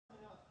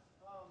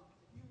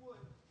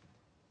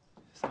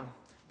So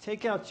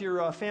take out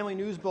your family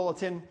news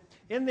bulletin.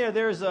 In there,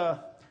 there's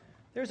a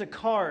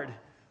card.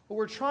 What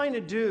we're trying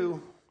to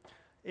do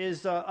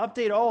is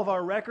update all of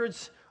our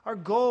records. Our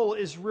goal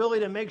is really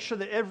to make sure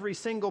that every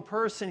single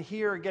person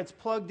here gets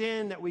plugged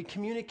in, that we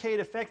communicate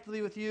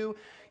effectively with you.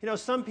 You know,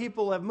 some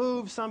people have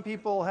moved, some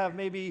people have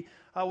maybe,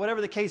 whatever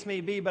the case may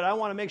be, but I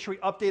want to make sure we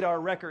update our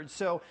records.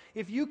 So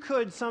if you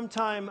could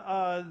sometime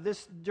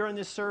during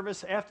this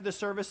service, after the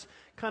service,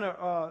 kind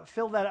of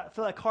fill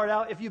that card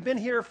out. If you've been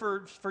here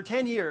for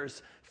 10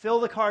 years, fill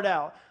the card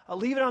out.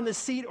 Leave it on the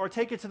seat or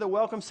take it to the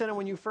Welcome Center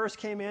when you first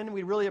came in.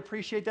 We really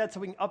appreciate that so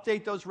we can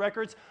update those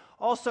records.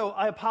 Also,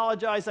 I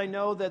apologize. I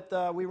know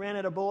that we ran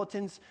out of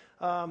bulletins.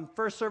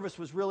 First service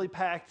was really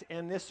packed,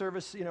 and this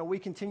service, you know, we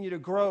continue to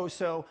grow,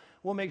 so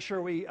we'll make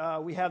sure we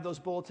have those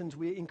bulletins.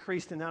 We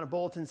increased the amount of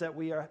bulletins that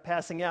we are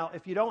passing out.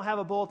 If you don't have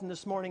a bulletin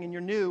this morning and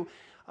you're new,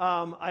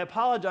 I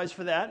apologize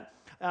for that.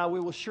 We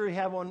will sure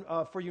have one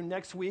for you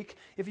next week.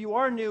 If you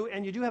are new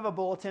and you do have a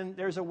bulletin,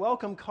 there's a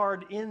welcome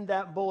card in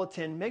that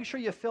bulletin. Make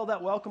sure you fill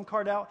that welcome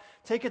card out.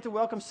 Take it to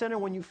Welcome Center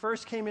when you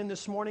first came in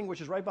this morning,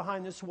 which is right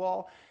behind this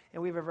wall.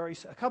 And we have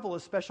a couple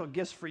of special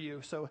gifts for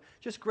you. So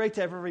just great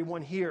to have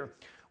everyone here.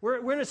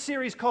 We're in a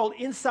series called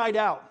Inside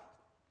Out.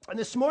 And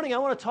this morning I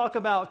want to talk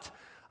about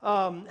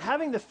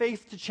having the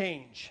faith to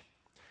change.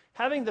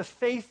 Having the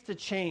faith to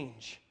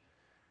change.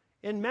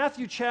 In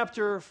Matthew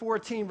chapter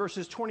 14,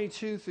 verses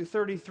 22 through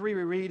 33,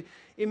 we read,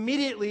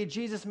 "Immediately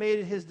Jesus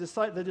made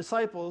the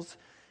disciples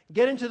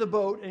get into the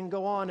boat and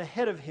go on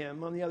ahead of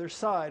him on the other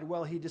side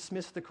while he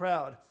dismissed the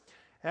crowd.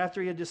 After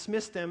he had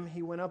dismissed them,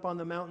 he went up on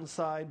the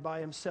mountainside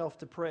by himself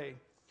to pray.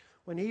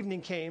 When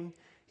evening came,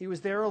 he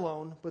was there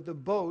alone, but the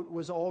boat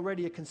was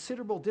already a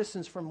considerable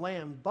distance from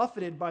land,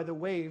 buffeted by the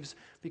waves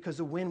because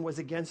the wind was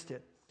against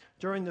it.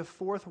 During the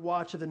fourth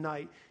watch of the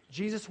night,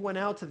 Jesus went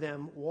out to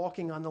them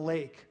walking on the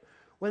lake.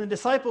 When the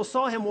disciples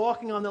saw him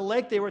walking on the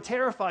lake, they were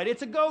terrified.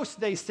 'It's a ghost,'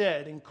 they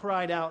said, and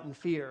cried out in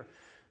fear.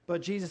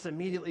 But Jesus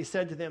immediately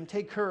said to them,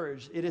 'Take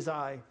courage, it is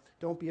I.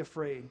 Don't be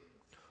afraid.'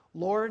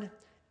 'Lord,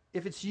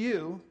 if it's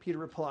you,' Peter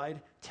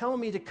replied, 'tell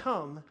me to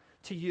come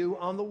to you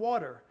on the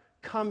water.'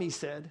 'Come,' he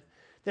said.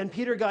 Then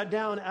Peter got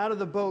down out of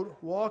the boat,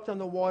 walked on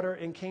the water,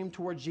 and came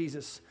toward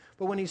Jesus.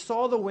 But when he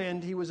saw the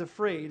wind, he was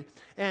afraid,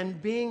 and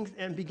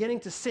beginning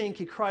to sink,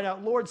 he cried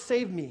out, 'Lord,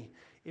 save me.'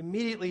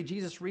 Immediately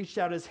Jesus reached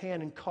out his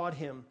hand and caught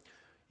him.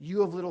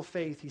 'You of little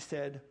faith,' he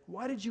said,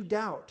 'why did you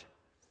doubt?'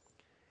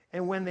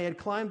 And when they had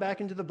climbed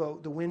back into the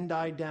boat, the wind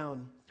died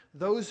down.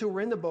 Those who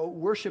were in the boat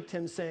worshipped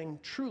him, saying,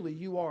 'Truly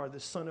you are the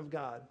Son of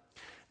God.'"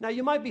 Now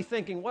you might be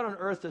thinking, what on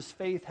earth does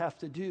faith have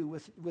to do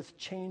with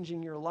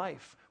changing your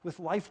life, with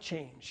life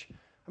change?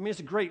 I mean, it's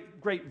a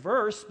great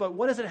verse, but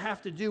what does it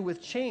have to do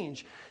with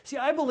change? See,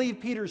 I believe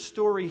Peter's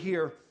story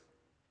here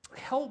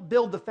helped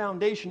build the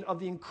foundation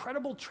of the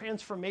incredible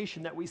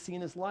transformation that we see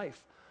in his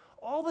life.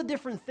 All the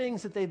different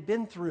things that they've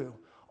been through,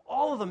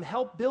 all of them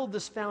help build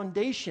this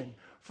foundation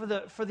for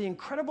the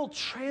incredible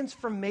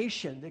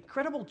transformation, the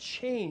incredible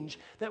change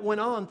that went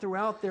on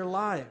throughout their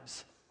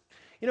lives.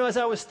 You know, as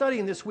I was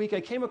studying this week, I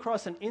came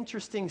across an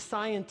interesting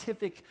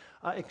scientific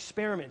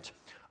experiment.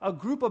 A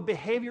group of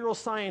behavioral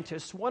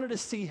scientists wanted to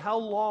see how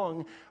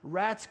long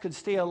rats could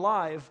stay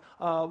alive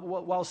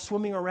while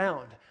swimming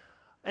around.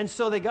 And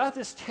so they got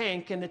this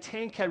tank, and the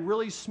tank had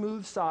really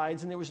smooth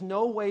sides, and there was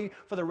no way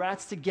for the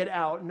rats to get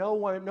out, no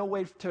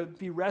way to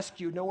be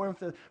rescued, no way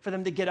for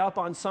them to get up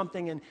on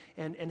something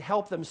and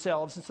help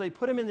themselves. And so they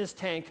put them in this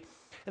tank,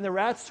 and the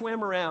rats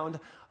swam around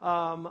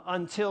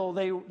until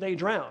they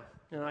drowned.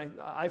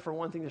 And I, for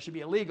one, think this should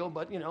be illegal,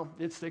 but, you know,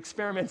 it's the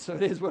experiment, so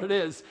it is what it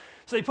is.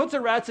 So they put the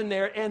rats in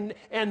there, and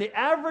the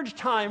average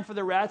time for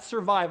the rats'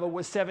 survival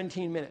was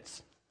 17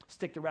 minutes.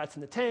 Stick the rats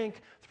in the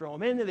tank, throw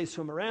them in there, they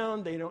swim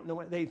around, they don't know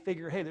what, they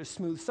figure, hey, there's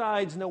smooth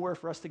sides, nowhere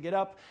for us to get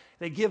up.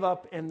 They give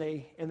up, and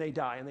they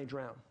die, and they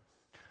drown.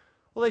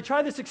 Well, they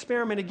tried this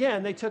experiment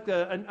again. They took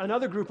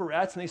another group of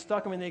rats, and they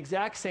stuck them in the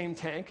exact same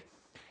tank.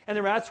 And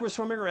the rats were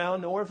swimming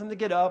around, nowhere for them to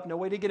get up, no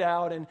way to get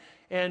out, and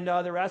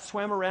the rats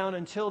swam around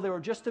until they were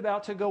just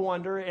about to go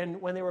under,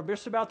 and when they were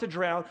just about to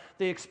drown,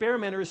 the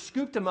experimenters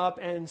scooped them up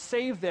and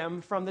saved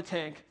them from the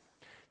tank,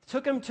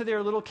 took them to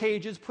their little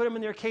cages, put them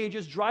in their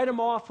cages, dried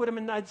them off, put them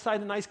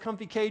inside the nice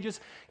comfy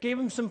cages, gave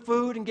them some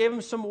food and gave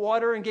them some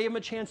water and gave them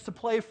a chance to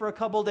play for a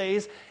couple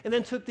days, and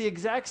then took the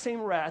exact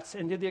same rats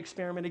and did the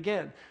experiment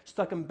again,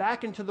 stuck them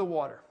back into the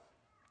water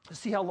to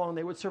see how long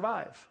they would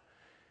survive.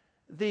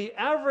 The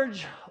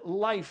average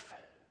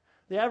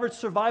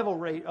survival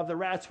rate of the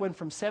rats went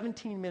from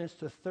 17 minutes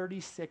to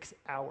 36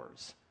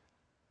 hours.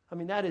 I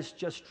mean, that is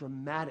just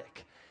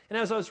dramatic. And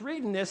as I was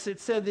reading this, it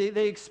said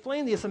they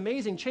explained this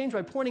amazing change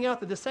by pointing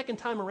out that the second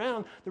time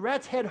around, the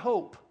rats had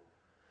hope.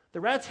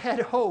 The rats had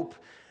hope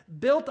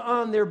built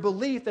on their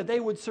belief that they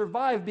would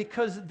survive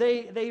because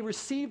they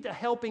received a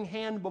helping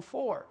hand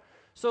before.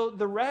 So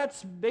the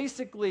rats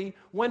basically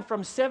went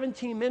from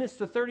 17 minutes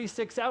to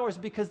 36 hours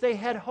because they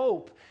had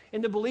hope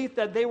in the belief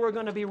that they were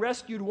going to be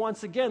rescued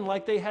once again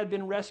like they had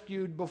been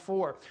rescued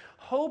before.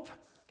 Hope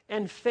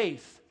and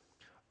faith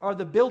are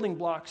the building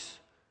blocks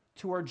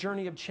to our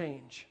journey of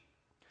change.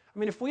 I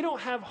mean, if we don't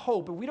have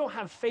hope, if we don't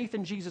have faith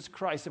in Jesus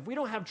Christ, if we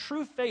don't have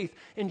true faith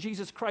in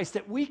Jesus Christ,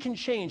 that we can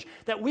change,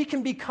 that we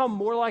can become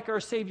more like our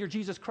Savior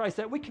Jesus Christ,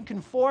 that we can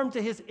conform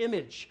to his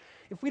image,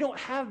 if we don't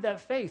have that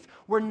faith,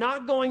 we're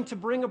not going to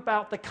bring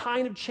about the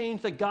kind of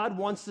change that God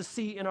wants to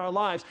see in our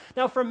lives.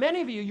 Now, for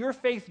many of you, your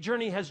faith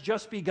journey has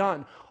just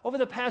begun. Over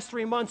the past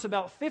 3 months,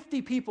 about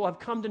 50 people have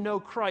come to know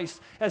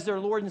Christ as their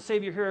Lord and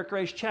Savior here at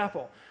Grace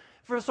Chapel.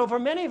 So for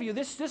many of you,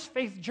 this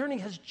faith journey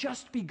has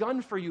just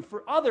begun for you.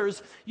 For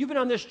others, you've been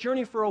on this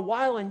journey for a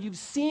while and you've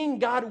seen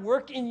God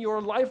work in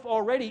your life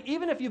already,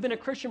 even if you've been a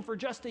Christian for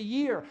just a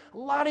year. A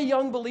lot of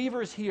young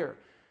believers here.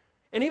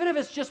 And even if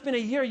it's just been a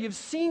year, you've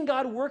seen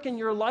God work in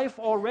your life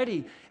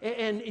already,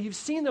 and you've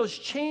seen those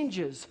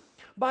changes.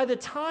 By the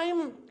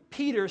time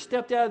Peter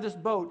stepped out of this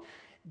boat,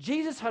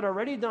 Jesus had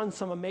already done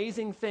some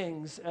amazing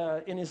things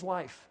in his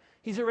life.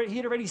 He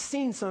had already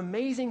seen some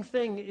amazing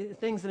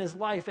things in his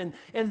life,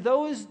 and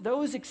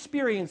those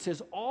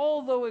experiences,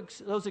 all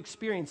those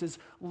experiences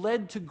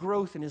led to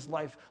growth in his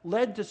life,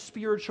 led to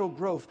spiritual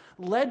growth,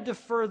 led to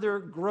further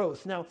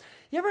growth. Now,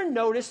 you ever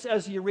notice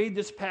as you read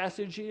this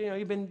passage,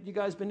 you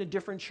guys been to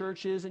different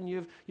churches and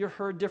you've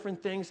heard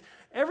different things.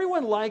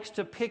 Everyone likes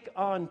to pick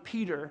on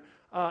Peter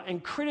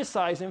and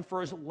criticize him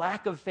for his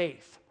lack of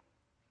faith.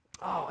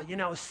 Oh,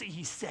 see,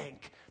 he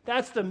sank.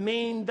 That's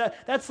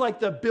that's like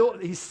the bill,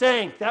 he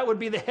sank. That would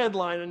be the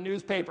headline in a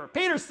newspaper.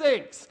 Peter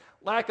sinks,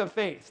 lack of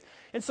faith.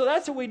 And so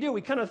that's what we do.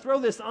 We kind of throw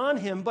this on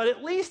him, but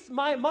at least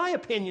my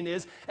opinion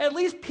is, at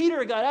least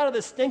Peter got out of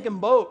the stinking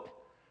boat.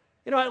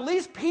 At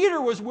least Peter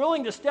was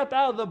willing to step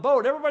out of the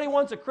boat. Everybody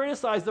wants to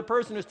criticize the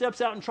person who steps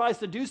out and tries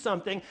to do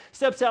something,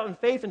 steps out in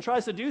faith and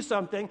tries to do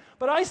something.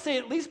 But I say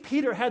at least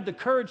Peter had the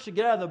courage to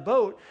get out of the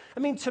boat. I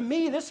mean, to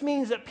me, this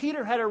means that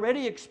Peter had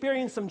already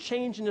experienced some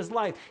change in his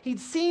life. He'd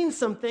seen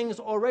some things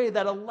already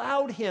that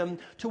allowed him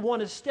to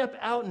want to step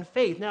out in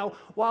faith. Now,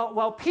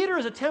 while Peter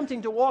is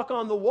attempting to walk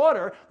on the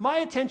water, my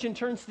attention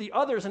turns to the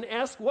others and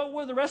asks, what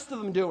were the rest of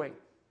them doing?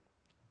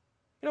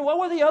 What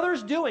were the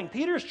others doing?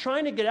 Peter's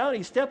trying to get out, and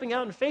he's stepping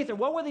out in faith, and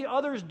what were the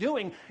others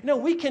doing?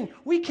 We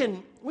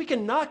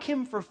can knock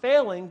him for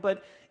failing,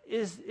 but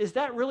is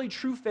that really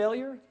true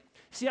failure?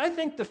 See, I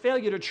think the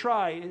failure to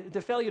try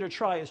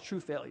is true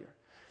failure.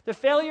 The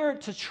failure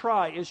to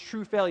try is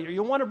true failure.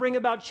 You want to bring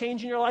about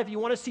change in your life, you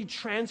want to see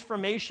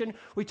transformation.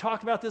 We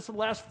talked about this the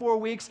last 4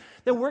 weeks.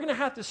 Then we're going to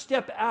have to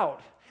step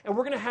out. And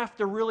we're going to have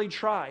to really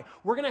try.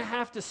 We're going to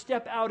have to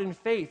step out in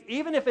faith,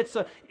 even if it's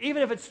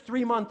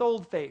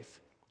 3-month-old faith,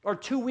 or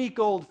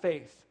 2-week-old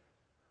faith,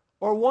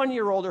 or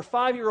 1-year-old or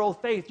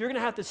 5-year-old faith. You're going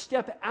to have to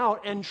step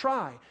out and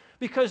try,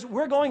 because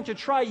we're going to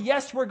try.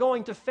 Yes, we're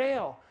going to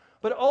fail,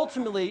 but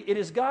ultimately it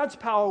is God's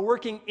power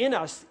working in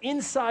us,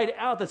 inside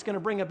out, that's going to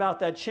bring about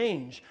that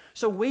change.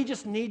 So we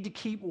just need to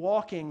keep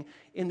walking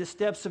in the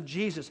steps of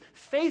Jesus.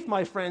 Faith,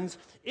 my friends,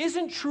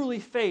 isn't truly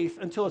faith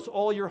until it's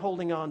all you're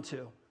holding on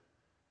to.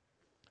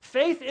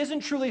 Faith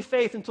isn't truly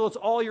faith until it's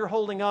all you're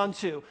holding on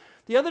to.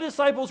 The other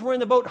disciples were in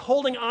the boat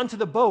holding on to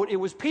the boat. It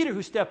was Peter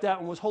who stepped out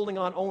and was holding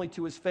on only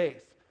to his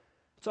faith.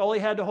 It's all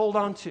he had to hold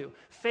on to.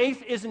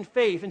 Faith isn't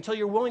faith until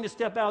you're willing to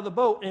step out of the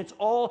boat, and it's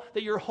all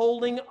that you're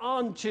holding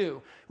on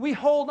to. We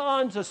hold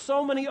on to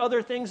so many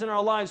other things in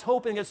our lives,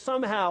 hoping that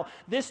somehow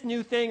this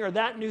new thing or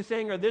that new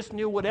thing or this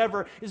new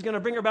whatever is going to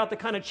bring about the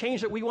kind of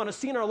change that we want to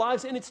see in our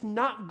lives, and it's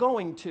not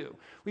going to.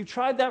 We've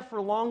tried that for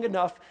long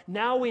enough.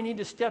 Now we need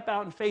to step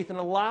out in faith and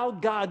allow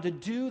God to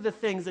do the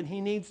things that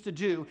he needs to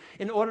do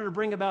in order to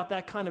bring about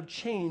that kind of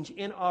change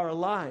in our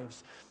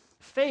lives.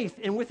 Faith,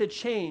 and with it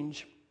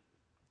change,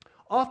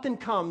 often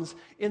comes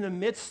in the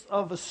midst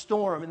of a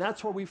storm, and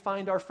that's where we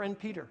find our friend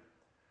Peter.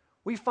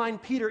 We find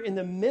Peter in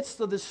the midst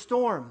of the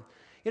storm.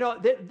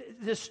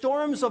 The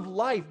storms of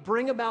life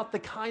bring about the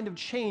kind of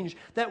change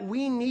that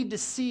we need to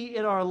see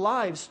in our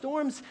lives.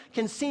 Storms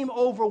can seem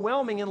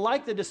overwhelming, and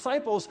like the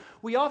disciples,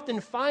 we often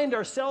find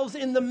ourselves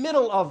in the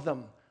middle of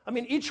them. I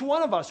mean, each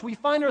one of us, we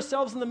find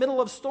ourselves in the middle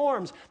of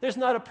storms. There's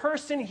not a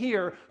person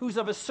here who's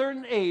of a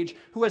certain age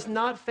who has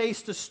not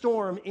faced a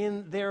storm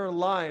in their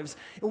lives.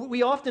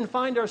 We often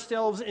find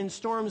ourselves in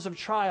storms of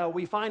trial.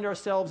 We find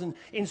ourselves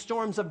in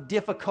storms of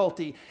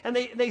difficulty, and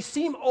they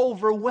seem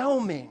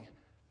overwhelming.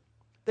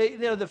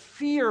 The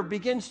fear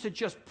begins to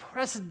just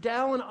press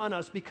down on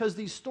us because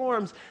these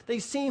storms, they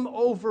seem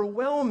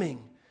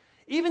overwhelming.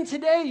 Even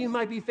today, you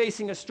might be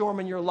facing a storm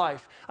in your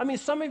life. I mean,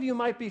 some of you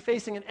might be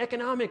facing an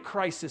economic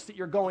crisis that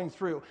you're going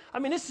through. I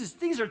mean,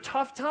 these are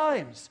tough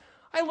times.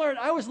 I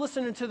was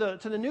listening to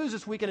the news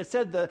this week, and it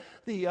said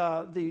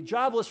the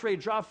jobless rate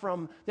dropped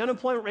from, the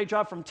unemployment rate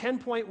dropped from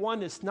 10.1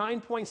 to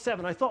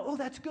 9.7. I thought, oh,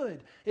 that's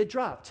good. It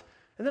dropped.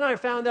 And then I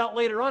found out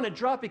later on it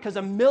dropped because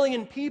 1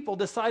 million people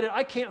decided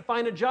I can't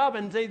find a job,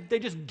 and they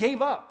just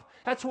gave up.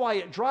 That's why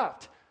it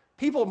dropped.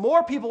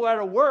 More people were out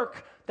of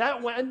work.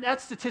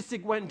 That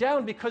statistic went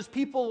down because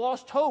people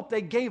lost hope.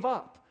 They gave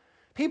up.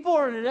 People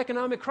are in an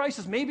economic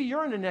crisis. Maybe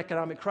you're in an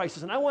economic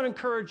crisis, and I want to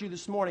encourage you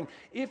this morning,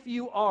 if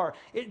you are,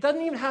 it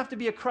doesn't even have to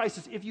be a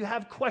crisis. If you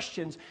have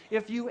questions,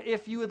 if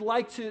you would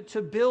like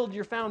to build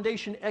your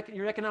foundation,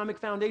 your economic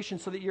foundation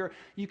so that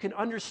you can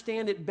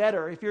understand it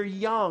better, if you're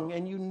young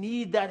and you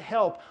need that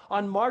help,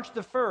 on March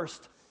the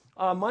 1st,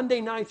 Monday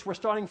nights, we're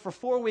starting for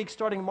 4 weeks,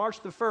 starting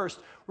March the 1st,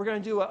 we're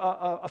going to do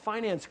a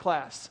finance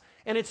class.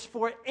 And it's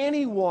for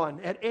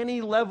anyone at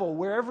any level,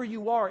 wherever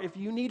you are. If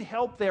you need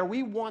help there,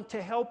 we want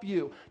to help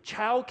you.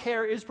 Child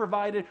care is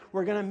provided.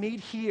 We're going to meet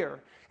here.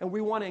 And we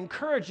want to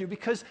encourage you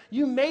because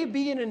you may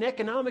be in an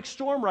economic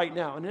storm right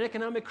now, in an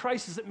economic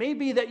crisis. It may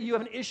be that you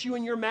have an issue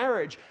in your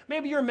marriage.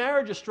 Maybe your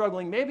marriage is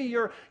struggling. Maybe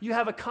you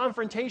have a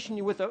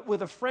confrontation with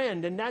a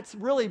friend, and that's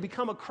really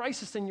become a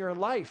crisis in your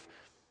life.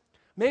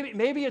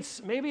 Maybe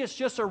it's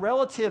just a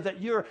relative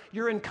that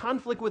you're in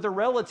conflict with a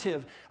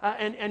relative,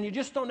 and you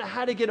just don't know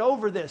how to get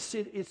over this.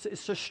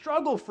 It's a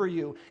struggle for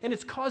you, and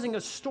it's causing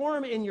a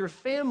storm in your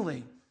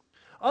family.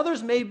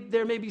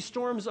 There may be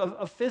storms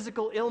of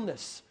physical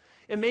illness.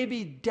 It may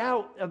be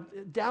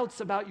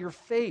doubts about your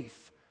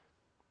faith.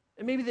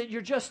 It may be that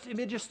you're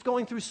just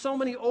going through so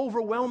many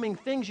overwhelming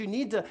things. You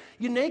need to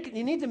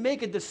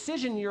make a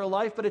decision in your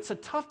life, but it's a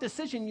tough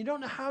decision. You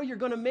don't know how you're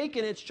going to make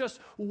it. It's just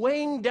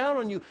weighing down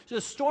on you. So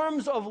the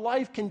storms of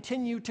life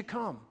continue to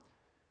come.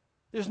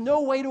 There's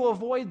no way to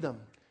avoid them.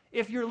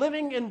 If you're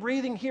living and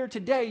breathing here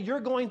today,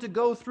 you're going to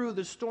go through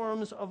the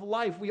storms of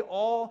life. We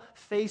all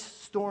face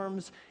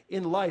storms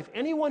in life.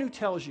 Anyone who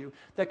tells you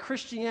that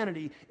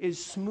Christianity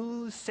is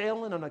smooth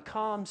sailing on a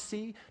calm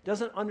sea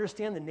doesn't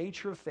understand the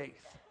nature of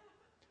faith.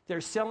 They're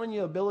selling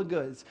you a bill of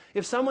goods.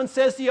 If someone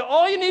says to you,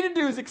 all you need to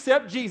do is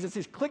accept Jesus,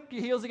 just click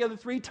your heels together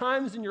 3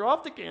 times and you're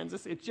off to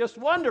Kansas. It's just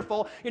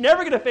wonderful. You're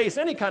never going to face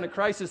any kind of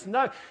crisis.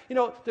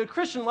 The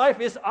Christian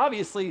life is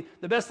obviously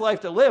the best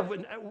life to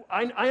live.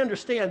 I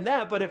understand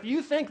that, but if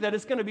you think that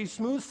it's going to be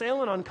smooth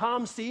sailing on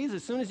calm seas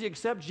as soon as you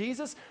accept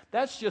Jesus,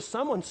 that's just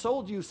someone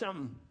sold you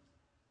something.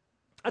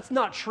 That's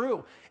not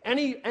true.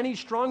 Any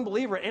strong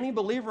believer, any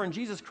believer in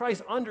Jesus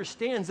Christ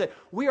understands that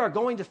we are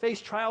going to face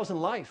trials in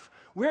life.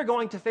 We're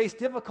going to face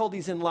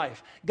difficulties in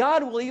life.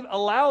 God will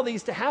allow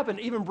these to happen,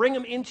 even bring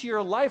them into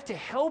your life to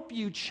help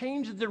you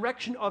change the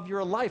direction of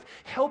your life,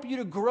 help you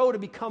to grow to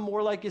become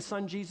more like His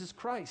Son, Jesus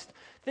Christ.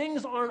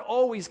 Things aren't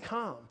always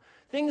calm.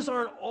 Things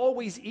aren't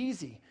always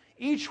easy.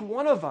 Each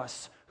one of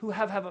us who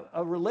have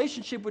a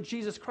relationship with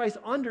Jesus Christ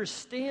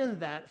understand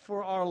that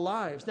for our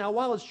lives. Now,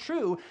 while it's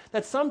true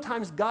that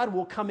sometimes God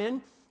will come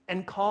in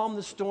and calm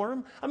the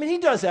storm, He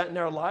does that in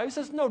our lives.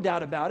 There's no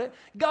doubt about it.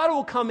 God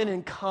will come in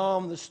and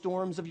calm the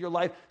storms of your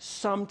life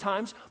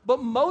sometimes,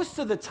 but most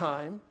of the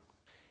time,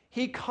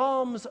 He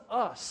calms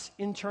us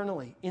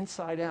internally,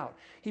 inside out.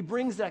 He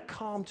brings that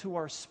calm to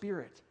our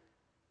spirit.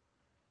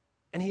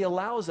 And He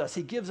allows us,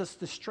 He gives us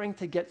the strength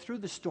to get through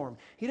the storm.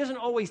 He doesn't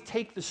always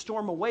take the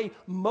storm away.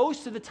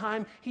 Most of the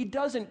time, He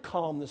doesn't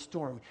calm the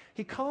storm.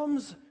 He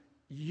calms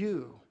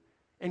you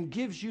and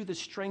gives you the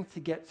strength to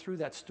get through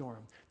that storm,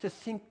 to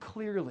think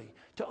clearly,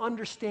 to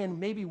understand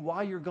maybe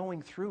why you're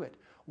going through it.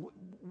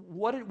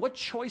 What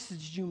choices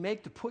did you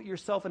make to put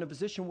yourself in a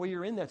position where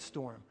you're in that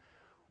storm?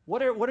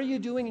 What are you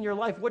doing in your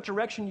life? What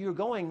direction you're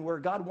going where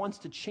God wants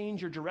to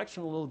change your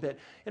direction a little bit?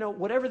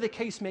 Whatever the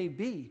case may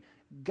be,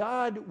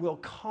 God will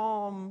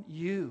calm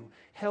you,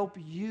 help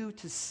you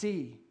to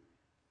see,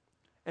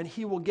 and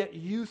He will get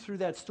you through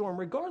that storm.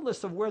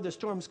 Regardless of where the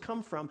storms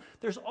come from,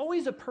 there's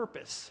always a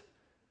purpose.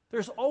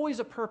 There's always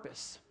a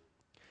purpose.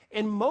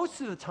 And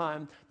most of the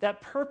time,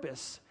 that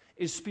purpose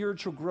is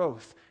spiritual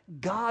growth.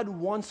 God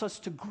wants us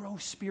to grow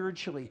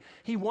spiritually.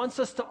 He wants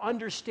us to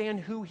understand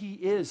who He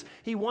is.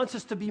 He wants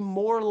us to be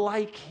more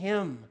like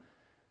Him.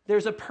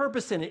 There's a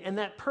purpose in it, and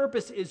that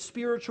purpose is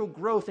spiritual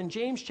growth. In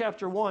James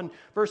chapter 1,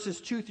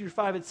 verses 2 through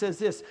 5, it says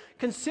this: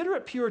 "Consider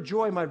it pure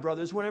joy, my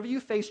brothers, whenever you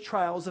face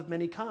trials of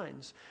many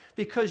kinds,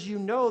 because you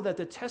know that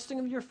the testing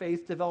of your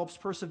faith develops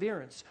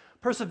perseverance.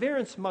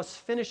 Perseverance must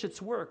finish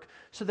its work,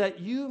 so that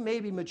you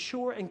may be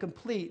mature and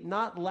complete,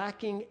 not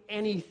lacking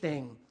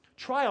anything."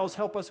 Trials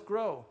help us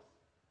grow.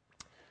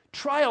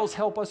 Trials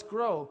help us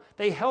grow.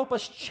 They help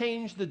us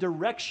change the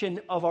direction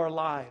of our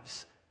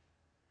lives.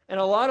 And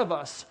a lot of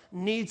us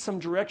need some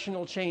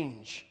directional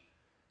change.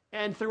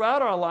 And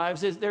throughout our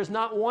lives, there's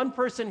not one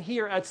person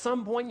here at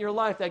some point in your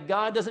life that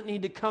God doesn't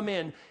need to come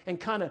in and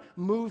kind of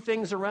move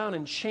things around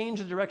and change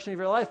the direction of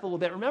your life a little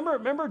bit.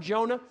 Remember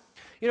Jonah?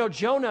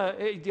 Jonah,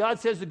 God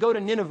says to go to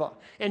Nineveh.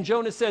 And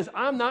Jonah says,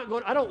 I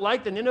don't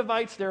like the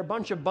Ninevites. They're a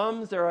bunch of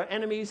bums. They're our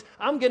enemies.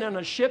 I'm getting on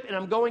a ship and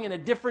I'm going in a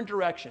different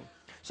direction.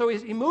 So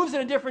he moves in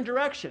a different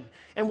direction.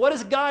 And what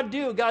does God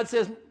do? God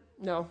says,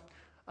 no.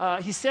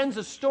 He sends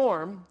a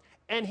storm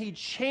and He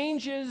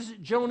changes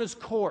Jonah's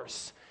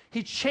course.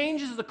 He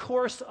changes the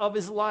course of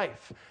his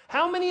life.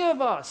 How many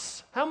of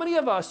us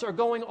are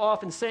going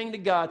off and saying to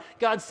God,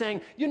 God's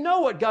saying, you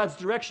know what God's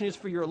direction is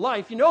for your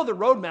life. You know the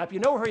roadmap. You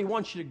know where he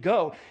wants you to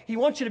go. He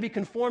wants you to be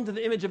conformed to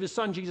the image of his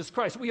son, Jesus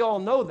Christ. We all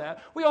know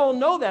that.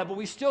 But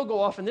we still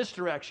go off in this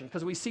direction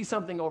because we see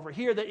something over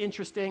here that's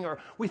interesting, or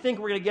we think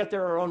we're going to get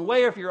there our own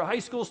way. Or if you're a high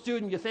school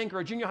student, you think, or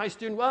a junior high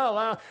student,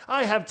 well,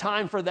 I have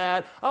time for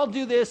that. I'll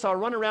do this. I'll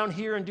run around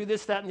here and do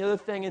this, that, and the other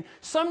thing. And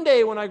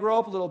someday when I grow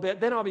up a little bit,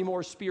 then I'll be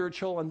more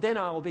spiritual, and then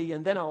I'll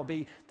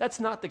be. That's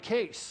not the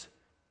case.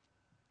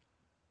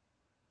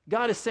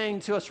 God is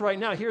saying to us right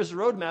now, here's the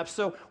roadmap.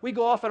 So we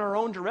go off in our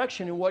own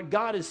direction, and what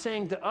God is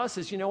saying to us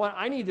is, you know what,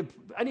 I need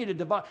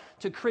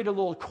to create a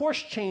little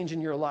course change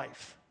in your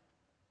life.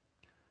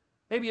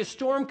 Maybe a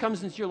storm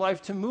comes into your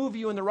life to move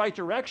you in the right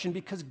direction,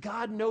 because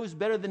God knows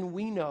better than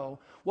we know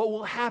what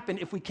will happen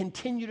if we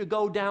continue to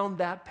go down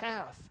that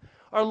path.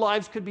 Our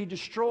lives could be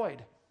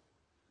destroyed.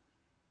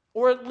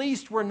 Or at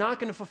least we're not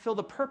going to fulfill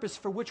the purpose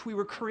for which we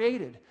were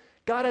created.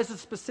 God has a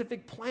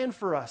specific plan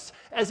for us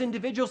as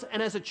individuals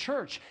and as a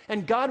church,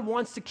 and God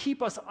wants to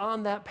keep us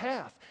on that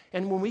path.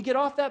 And when we get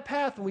off that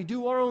path and we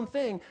do our own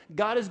thing,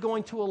 God is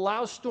going to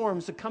allow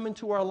storms to come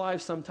into our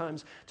lives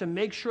sometimes to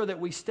make sure that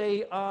we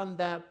stay on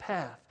that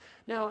path.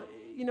 Now,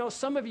 you know,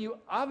 some of you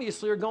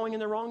obviously are going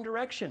in the wrong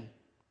direction.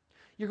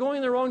 You're going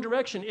in the wrong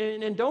direction,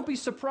 and don't be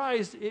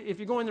surprised if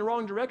you're going in the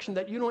wrong direction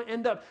that you don't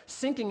end up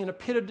sinking in a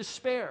pit of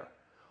despair,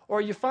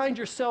 or you find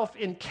yourself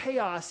in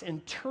chaos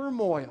and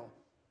turmoil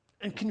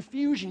and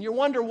confusion. You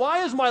wonder,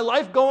 why is my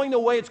life going the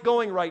way it's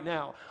going right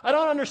now? I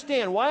don't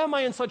understand. Why am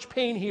I in such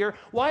pain here?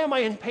 Why am I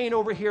in pain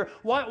over here?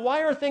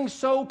 Why are things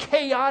so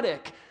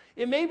chaotic?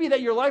 It may be that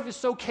your life is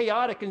so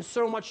chaotic and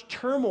so much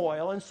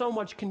turmoil and so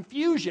much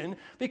confusion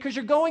because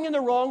you're going in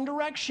the wrong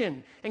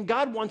direction, and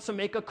God wants to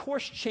make a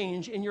course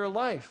change in your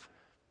life.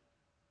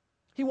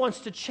 He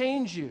wants to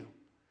change you.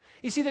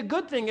 You see, the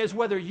good thing is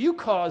whether you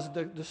cause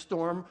the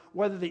storm,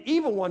 whether the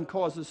evil one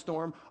caused the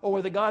storm, or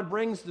whether God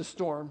brings the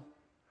storm,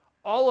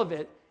 all of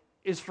it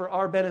is for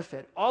our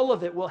benefit. All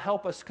of it will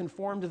help us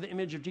conform to the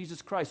image of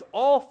Jesus Christ.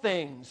 All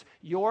things,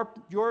 your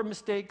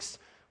mistakes,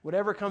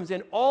 whatever comes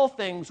in, all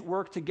things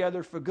work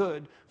together for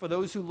good for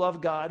those who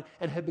love God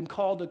and have been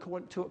called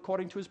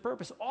according to his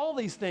purpose. All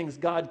these things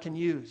God can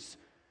use.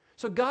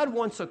 So God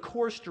wants a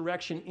course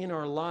direction in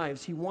our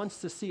lives. He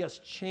wants to see us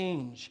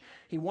change.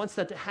 He wants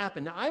that to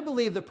happen. Now, I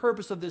believe the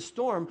purpose of this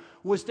storm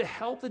was to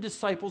help the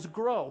disciples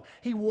grow.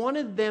 He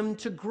wanted them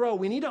to grow.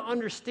 We need to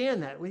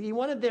understand that. He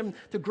wanted them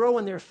to grow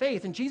in their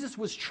faith, and Jesus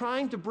was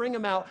trying to bring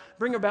about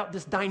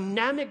this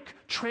dynamic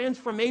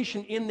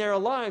transformation in their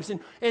lives.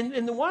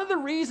 And one of the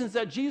reasons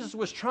that Jesus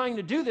was trying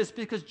to do this,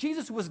 because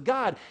Jesus was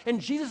God, and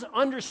Jesus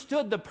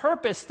understood the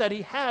purpose that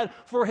he had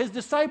for his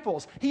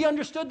disciples. He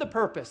understood the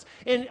purpose.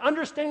 And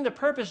understanding the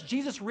purpose,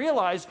 Jesus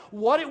realized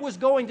what it was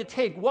going to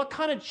take, what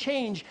kind of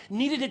change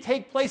needed to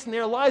take place in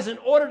their lives in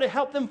order to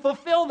help them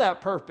fulfill that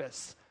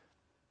purpose.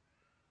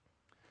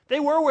 They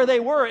were where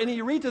they were, and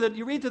you read to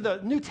the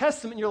New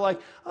Testament, and you're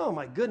like, oh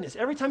my goodness.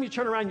 Every time you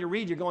turn around and you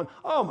read, you're going,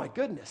 oh my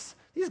goodness.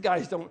 These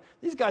guys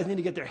need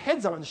to get their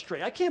heads on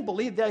straight. I can't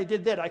believe they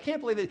did that. I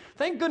can't believe that.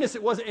 Thank goodness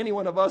it wasn't any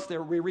one of us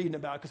that we're reading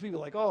about, because we were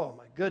like, oh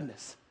my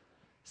goodness.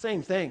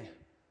 Same thing.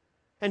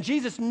 And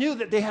Jesus knew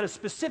that they had a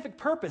specific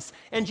purpose,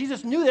 and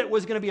Jesus knew that it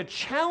was going to be a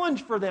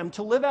challenge for them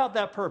to live out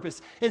that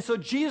purpose. And so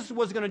Jesus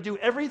was going to do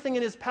everything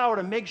in his power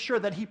to make sure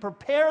that he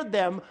prepared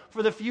them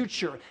for the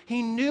future.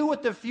 He knew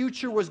what the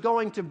future was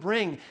going to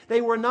bring.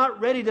 They were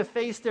not ready to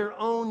face their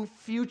own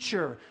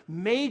future.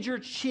 Major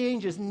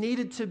changes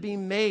needed to be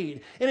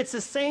made. And it's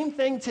the same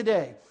thing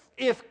today.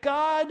 If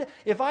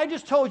I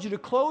just told you to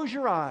close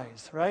your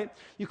eyes, right?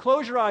 You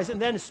close your eyes,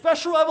 and then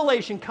special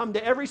revelation come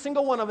to every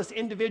single one of us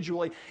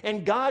individually,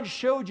 and God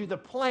showed you the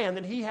plan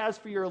that he has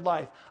for your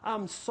life.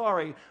 I'm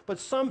sorry, but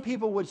some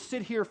people would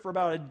sit here for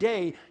about a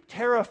day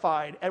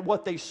terrified at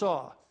what they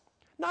saw.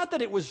 Not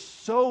that it was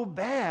so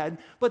bad,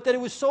 but that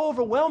it was so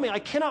overwhelming. I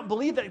cannot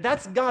believe that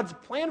that's God's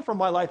plan for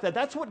my life,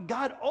 that's what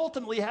God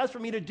ultimately has for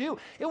me to do.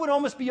 It would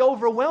almost be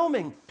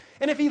overwhelming.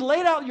 And if he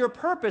laid out your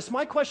purpose,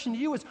 my question to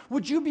you is,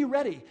 would you be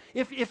ready?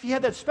 If he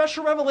had that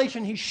special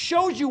revelation, he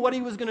showed you what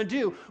he was going to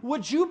do,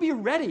 would you be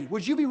ready?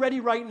 Would you be ready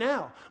right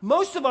now?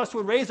 Most of us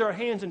would raise our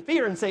hands in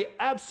fear and say,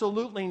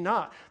 absolutely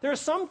not. There are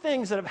some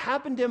things that have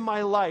happened in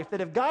my life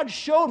that if God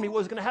showed me what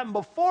was going to happen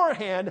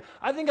beforehand,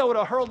 I think I would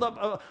have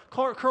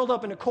curled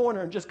up in a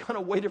corner and just kind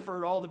of waited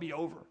for it all to be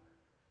over.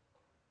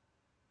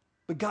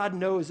 But God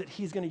knows that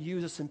he's going to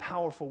use us in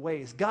powerful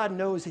ways. God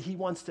knows that he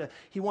wants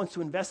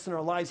to invest in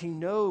our lives. He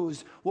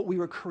knows what we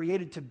were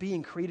created to be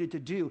and created to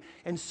do.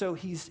 And so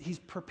he's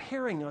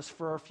preparing us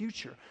for our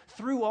future.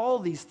 Through all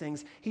these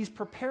things, he's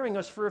preparing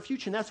us for a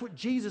future. And that's what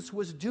Jesus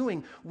was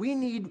doing. We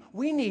need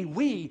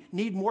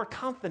more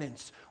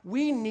confidence.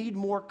 We need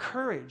more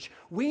courage.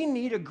 We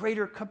need a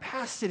greater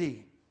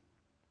capacity.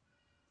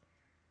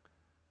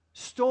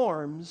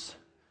 Storms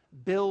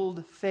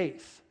build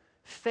faith.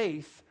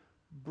 Faith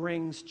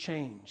brings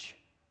change.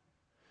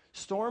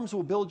 Storms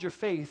will build your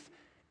faith,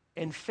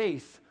 and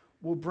faith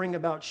will bring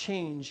about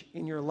change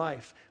in your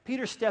life.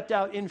 Peter stepped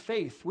out in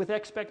faith with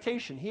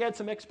expectation. He had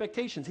some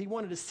expectations. He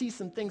wanted to see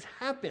some things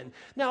happen.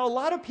 Now, a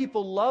lot of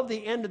people love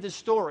the end of this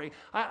story.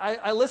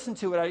 I listen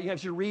to it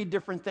as you read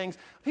different things.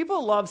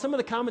 People love, some of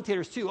the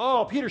commentators too,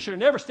 oh, Peter should have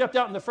never stepped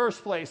out in the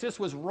first place. This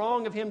was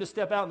wrong of him to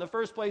step out in the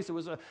first place. It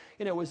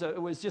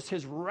was just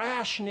his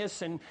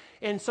rashness.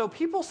 And so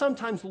people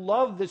sometimes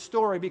love this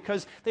story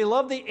because they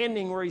love the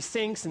ending where he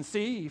sinks and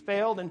see, he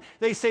failed. And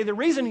they say the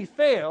reason he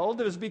failed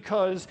is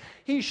because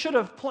he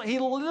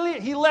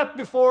left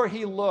before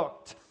he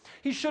looked.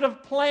 He should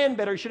have planned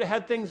better. He should have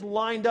had things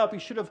lined up. He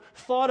should have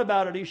thought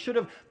about it. He should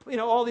have,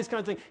 all these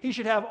kinds of things. He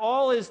should have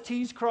all his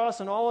T's crossed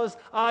and all his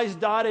I's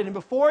dotted. And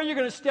before you're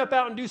going to step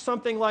out and do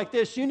something like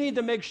this, you need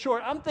to make sure.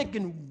 I'm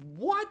thinking,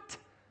 what?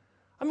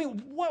 I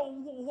mean,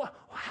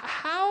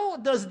 how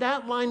does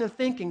that line of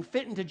thinking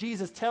fit into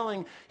Jesus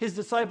telling his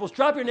disciples,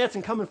 drop your nets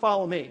and come and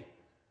follow me?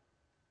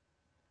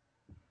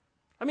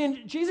 I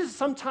mean, Jesus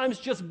sometimes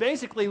just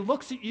basically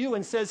looks at you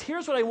and says,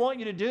 here's what I want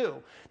you to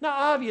do. Now,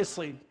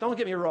 obviously, don't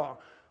get me wrong,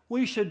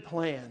 we should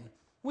plan.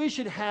 We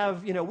should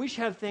have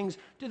things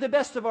to the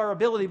best of our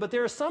ability, but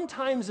there are some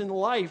times in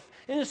life,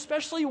 and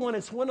especially when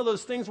it's one of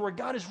those things where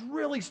God is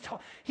really,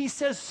 he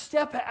says,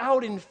 step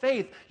out in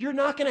faith. You're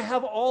not going to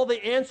have all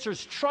the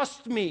answers.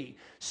 Trust me.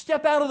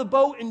 Step out of the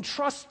boat and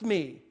trust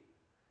me.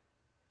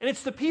 And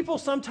it's the people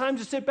sometimes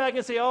who sit back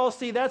and say, oh,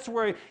 see, that's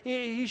where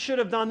he should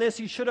have done this,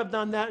 he should have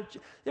done that.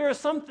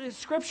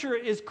 Scripture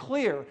is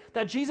clear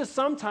that Jesus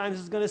sometimes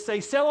is going to say,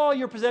 sell all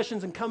your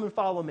possessions and come and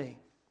follow me.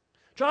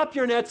 Drop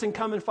your nets and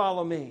come and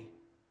follow me.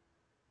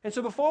 And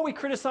so before we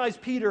criticize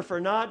Peter for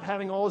not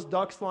having all his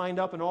ducks lined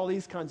up and all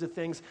these kinds of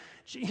things,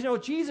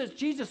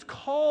 Jesus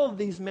called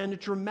these men to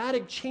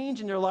dramatic change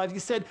in their lives. He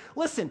said,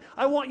 listen,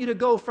 I want you to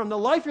go from the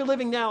life you're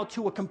living now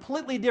to a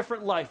completely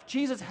different life.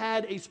 Jesus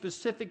had a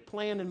specific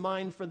plan in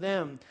mind for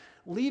them.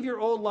 Leave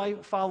your old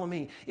life, follow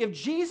me. If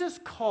Jesus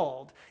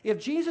called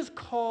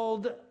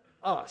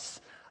us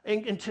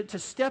and to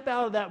step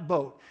out of that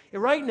boat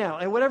right now,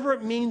 and whatever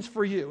it means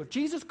for you, if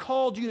Jesus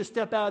called you to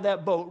step out of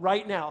that boat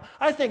right now,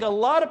 I think a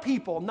lot of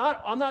people,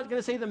 I'm not going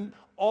to say them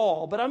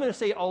all, but I'm going to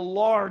say a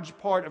large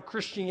part of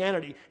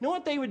Christianity, you know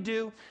what they would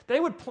do? They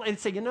would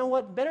say, you know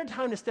what, better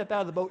time to step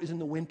out of the boat is in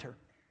the winter.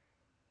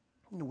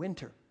 In the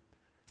winter.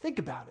 Think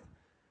about it.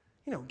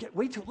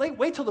 Wait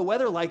till the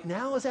weather like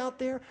now is out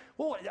there.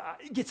 Well,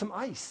 get some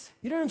ice.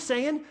 You know what I'm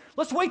saying?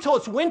 Let's wait till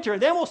it's winter,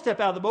 then we'll step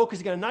out of the boat because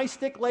you got a nice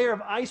thick layer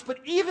of ice. But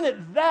even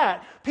at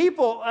that,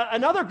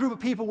 another group of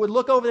people would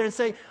look over there and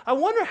say, I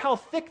wonder how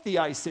thick the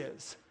ice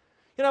is.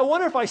 I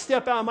wonder if I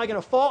step out, am I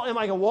going to fall? Am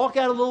I going to walk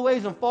out a little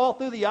ways and fall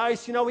through the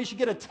ice? We should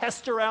get a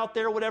tester out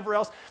there, whatever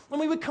else. And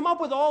we would come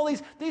up with all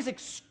these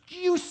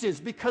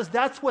excuses because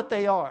that's what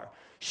they are.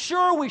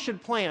 Sure, we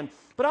should plan.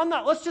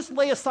 But let's just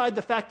lay aside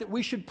the fact that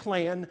we should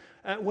plan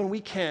when we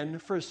can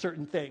for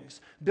certain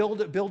things. Build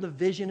a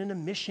vision and a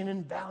mission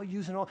and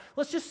values and all.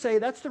 Let's just say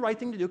that's the right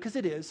thing to do because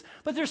it is.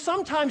 But there's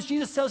sometimes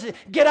Jesus tells you,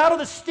 get out of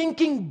the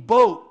stinking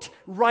boat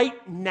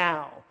right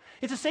now.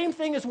 It's the same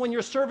thing as when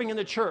you're serving in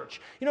the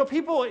church.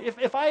 People,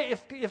 if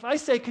I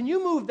say, can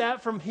you move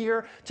that from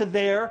here to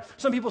there?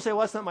 Some people say,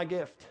 well, that's not my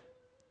gift.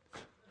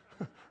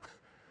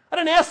 I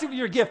didn't ask you for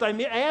your gift. I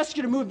asked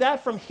you to move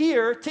that from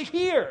here to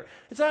here.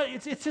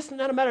 It's just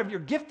not a matter of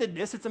your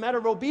giftedness. It's a matter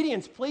of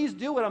obedience. Please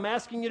do what I'm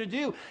asking you to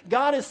do.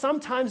 God is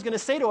sometimes going to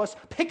say to us,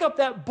 pick up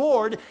that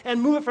board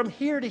and move it from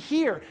here to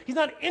here. He's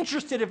not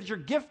interested if it's your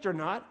gift or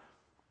not.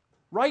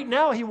 Right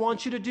now, he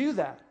wants you to do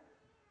that.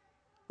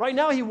 Right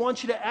now, he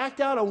wants you to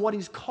act out on what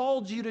he's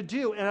called you to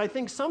do. And I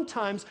think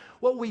sometimes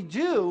what we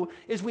do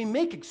is we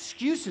make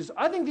excuses.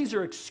 I think these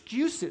are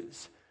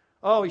excuses.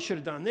 Oh, he should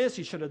have done this,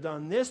 he should have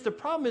done this. The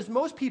problem is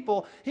most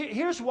people,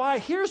 here's why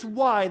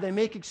they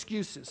make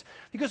excuses.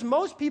 Because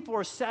most people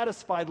are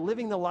satisfied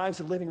living the lives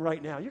they're living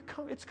right now.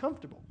 It's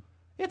comfortable.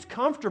 It's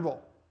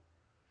comfortable.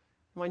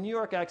 My New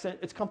York accent,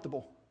 it's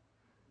comfortable.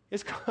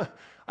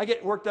 I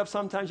get worked up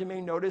sometimes, you may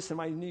notice, and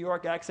my New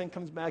York accent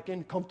comes back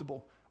in,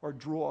 comfortable, or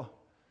draw.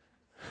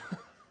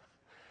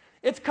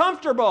 It's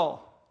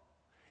comfortable.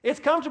 It's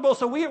comfortable,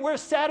 so we're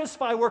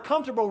satisfied, we're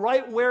comfortable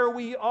right where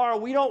we are.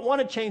 We don't want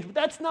to change, but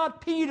that's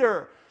not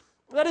Peter.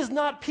 That is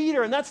not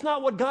Peter, and that's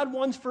not what God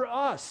wants for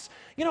us.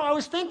 I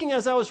was thinking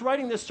as I was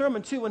writing this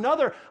sermon too,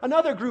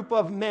 another group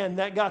of men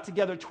that got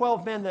together,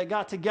 12 men that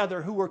got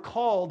together who were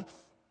called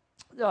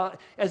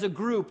as a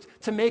group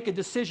to make a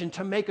decision,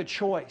 to make a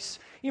choice.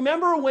 You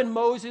remember when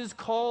Moses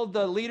called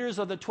the leaders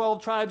of the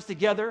 12 tribes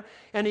together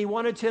and he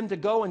wanted them to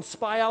go and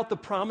spy out the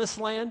promised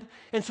land?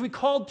 And so he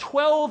called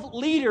 12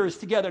 leaders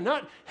together.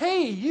 Not,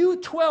 hey, you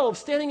 12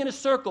 standing in a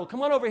circle,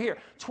 come on over here.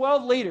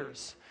 12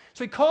 leaders.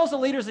 So he calls the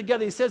leaders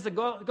together. He says to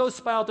go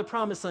spy out the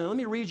promised land. Let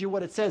me read you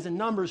what it says in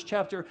Numbers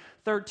chapter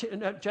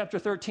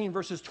 13,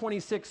 verses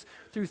 26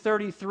 through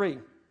 33.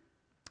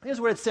 Here's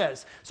what it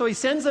says. So he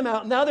sends them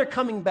out. Now they're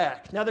coming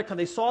back.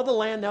 They saw the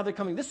land. Now they're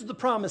coming. This is the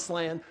promised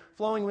land,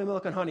 flowing with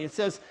milk and honey. It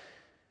says,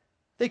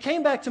 they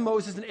came back to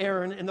Moses and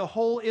Aaron and the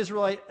whole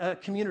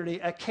Israelite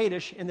community at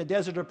Kadesh in the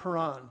desert of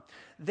Paran.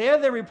 There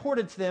they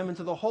reported to them and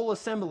to the whole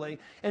assembly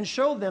and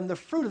showed them the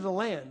fruit of the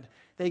land.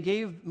 They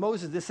gave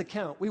Moses this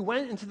account. We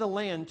went into the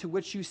land to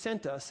which you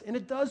sent us, and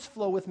it does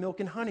flow with milk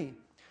and honey.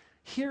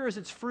 Here is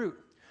its fruit.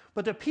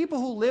 But the people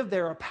who live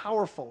there are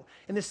powerful,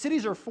 and the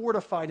cities are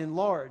fortified and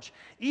large.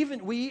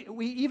 We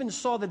even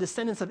saw the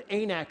descendants of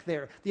Anak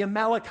there. The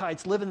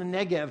Amalekites live in the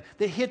Negev.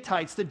 The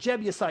Hittites, the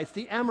Jebusites,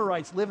 the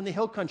Amorites live in the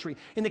hill country.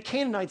 And the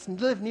Canaanites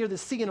live near the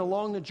sea and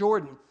along the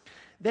Jordan.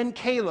 Then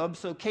Caleb,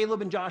 so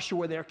Caleb and Joshua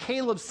were there.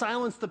 Caleb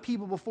silenced the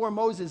people before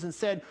Moses and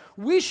said,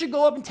 we should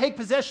go up and take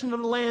possession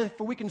of the land,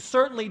 for we can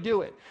certainly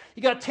do it.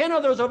 You got 10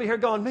 others over here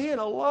going, man,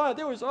 a lot.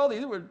 There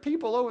were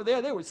people over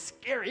there. They were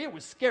scary. It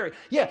was scary.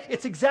 Yeah,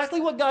 it's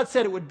exactly what God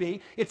said it would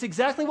be. It's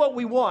exactly what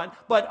we want.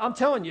 But I'm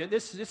telling you,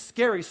 this is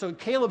scary. So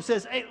Caleb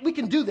says, hey, we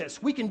can do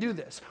this. We can do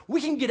this. We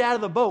can get out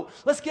of the boat.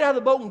 Let's get out of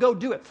the boat and go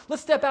do it.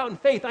 Let's step out in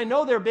faith. I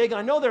know they're big.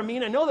 I know they're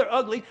mean. I know they're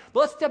ugly. But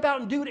let's step out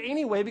and do it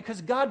anyway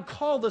because God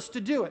called us to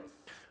do it.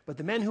 But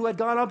the men who had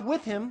gone up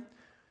with him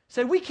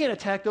said, we can't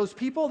attack those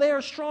people. They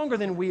are stronger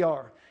than we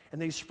are.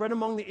 And they spread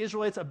among the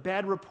Israelites a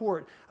bad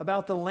report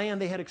about the land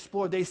they had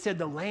explored. They said,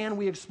 the land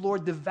we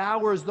explored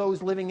devours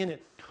those living in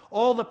it.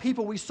 All the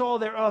people we saw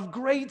there are of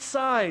great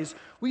size.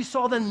 We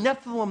saw the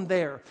Nephilim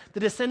there.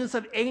 The descendants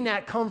of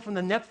Anak come from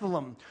the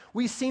Nephilim.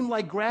 We seemed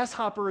like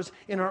grasshoppers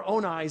in our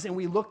own eyes, and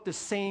we looked the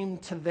same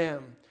to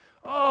them.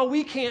 Oh,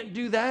 we can't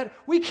do that.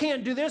 We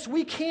can't do this.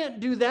 We can't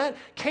do that.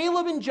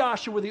 Caleb and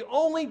Joshua were the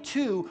only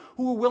two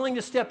who were willing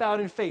to step out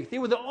in faith. They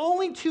were the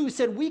only two who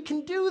said, we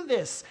can do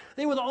this.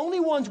 They were the only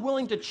ones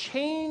willing to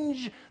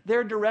change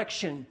their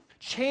direction,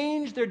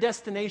 change their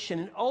destination,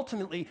 and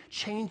ultimately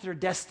change their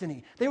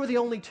destiny. They were the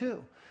only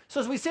two. So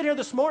as we sit here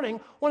this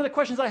morning, one of the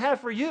questions I have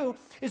for you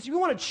is you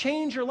want to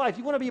change your life.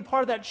 You want to be a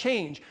part of that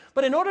change.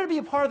 But in order to be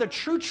a part of the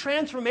true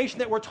transformation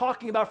that we're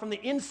talking about from the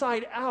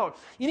inside out,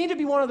 you need to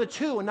be one of the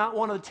two and not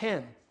one of the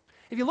 10.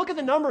 If you look at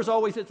the numbers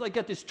always, it's like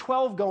got this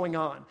 12 going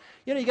on.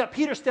 You know, you got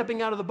Peter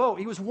stepping out of the boat.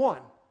 He was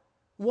one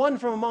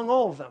from among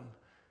all of them.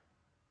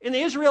 In the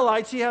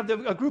Israelites, you have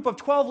a group of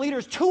 12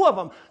 leaders, 2 of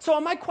them.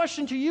 So my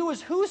question to you is,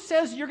 who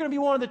says you're going to be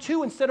one of the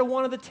 2 instead of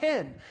one of the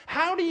 10?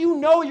 How do you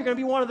know you're going to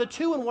be one of the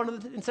 2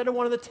 and instead of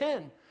one of the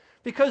 10?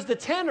 Because the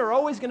 10 are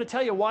always going to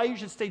tell you why you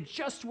should stay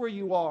just where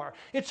you are.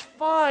 It's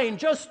fine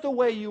just the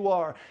way you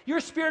are.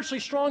 You're spiritually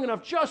strong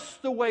enough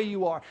just the way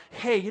you are.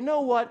 Hey, you know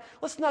what?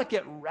 Let's not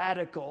get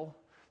radical.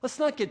 Let's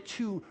not get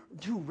too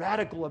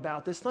radical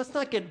about this. Let's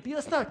not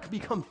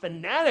become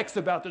fanatics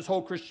about this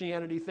whole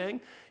Christianity thing.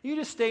 You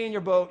just stay in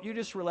your boat. You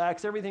just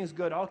relax. Everything's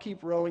good. I'll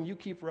keep rowing. You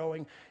keep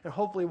rowing. And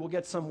hopefully we'll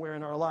get somewhere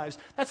in our lives.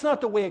 That's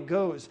not the way it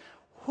goes.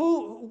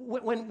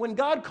 When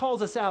God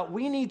calls us out,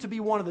 we need to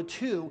be one of the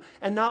 2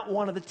 and not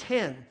one of the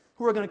 10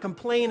 who are going to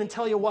complain and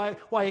tell you why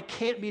it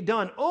can't be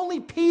done. Only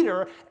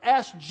Peter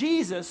asked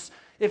Jesus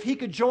if he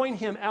could join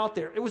him out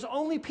there. It was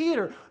only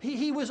Peter.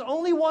 He was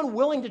only one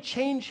willing to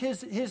change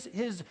his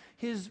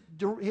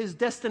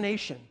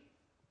destination,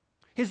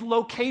 his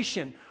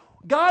location.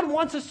 God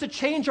wants us to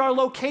change our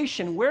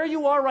location. Where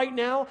you are right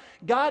now,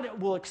 God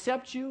will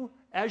accept you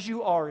as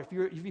you are. If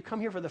you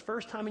come here for the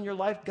first time in your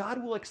life,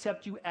 God will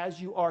accept you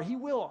as you are. He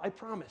will, I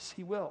promise,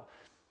 he will.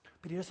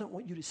 But he doesn't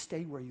want you to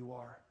stay where you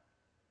are.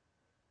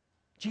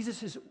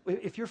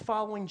 If you're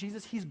following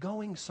Jesus, he's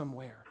going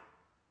somewhere.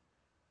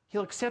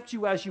 He'll accept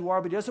you as you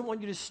are, but he doesn't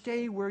want you to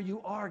stay where you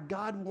are.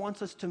 God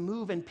wants us to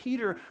move, and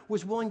Peter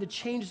was willing to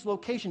change his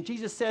location.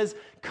 Jesus says,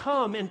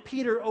 come, and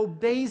Peter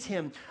obeys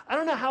him. I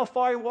don't know how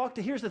far he walked.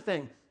 Here's the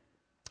thing.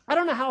 I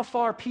don't know how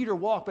far Peter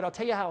walked, but I'll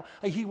tell you how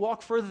he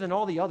walked further than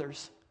all the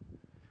others.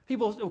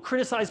 People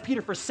criticize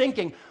Peter for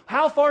sinking.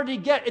 How far did he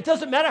get? It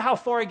doesn't matter how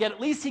far he got. At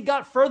least he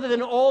got further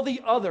than all the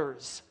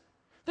others.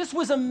 This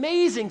was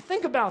amazing.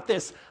 Think about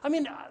this. I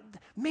mean,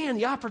 man,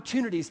 the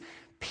opportunities.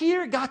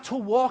 Peter got to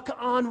walk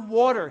on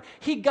water.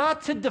 He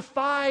got to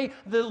defy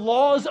the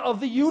laws of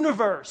the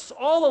universe.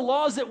 All the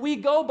laws that we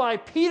go by,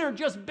 Peter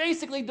just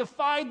basically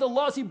defied the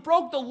laws. He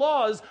broke the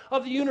laws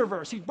of the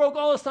universe. He broke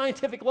all the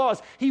scientific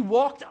laws. He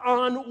walked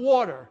on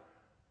water.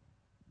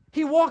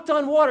 He walked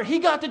on water. He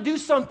got to do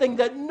something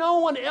that no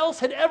one else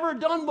had ever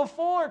done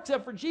before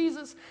except for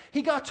Jesus.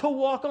 He got to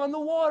walk on the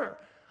water.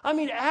 I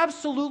mean,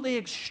 absolutely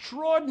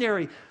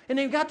extraordinary. And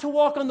he got to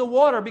walk on the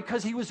water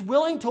because he was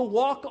willing to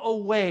walk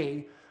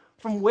away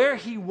from where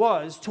he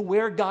was to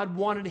where God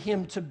wanted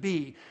him to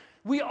be.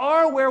 We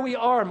are where we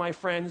are, my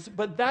friends,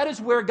 but that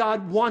is where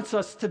God wants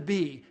us to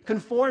be,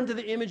 conformed to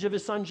the image of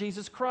his Son,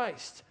 Jesus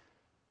Christ.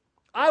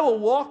 I will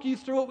walk you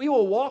through it. We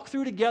will walk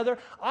through together.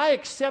 I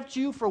accept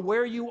you for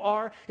where you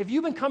are. If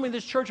you've been coming to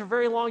this church for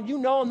very long, you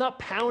know I'm not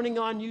pounding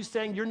on you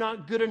saying you're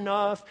not good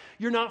enough,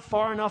 you're not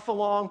far enough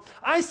along.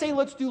 I say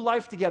let's do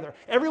life together.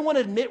 Everyone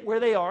admit where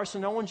they are, so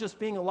no one's just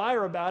being a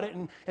liar about it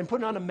and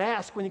putting on a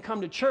mask when you come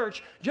to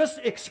church. Just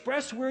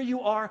express where you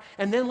are,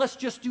 and then let's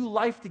just do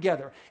life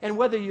together. And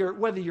whether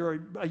you're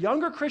a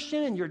younger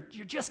Christian and you're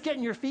just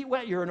getting your feet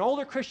wet, you're an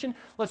older Christian,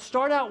 let's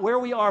start out where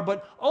we are,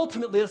 but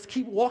ultimately let's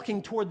keep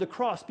walking toward the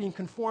cross, being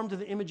conformed to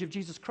the image of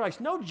Jesus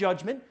Christ. No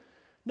judgment.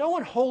 No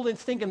one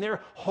thinking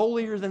they're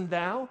holier than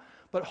thou.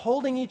 but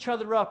holding each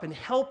other up and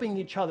helping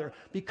each other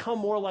become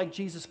more like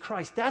Jesus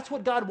Christ. That's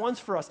what God wants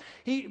for us.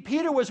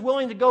 Peter was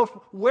willing to go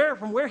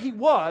from where he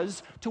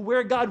was to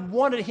where God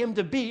wanted him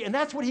to be, and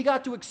that's what he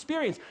got to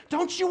experience.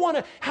 Didn't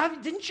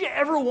you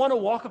ever want to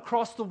walk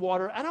across the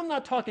water? And I'm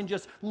not talking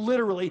just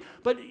literally,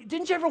 but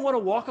didn't you ever want to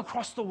walk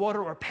across the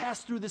water or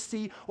pass through the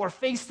sea or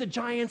face the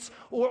giants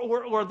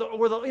or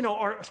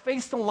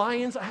face the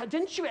lions?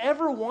 Didn't you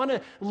ever want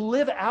to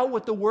live out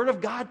what the Word of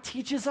God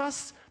teaches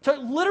us? To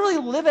literally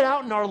live it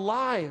out in our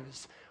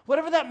lives,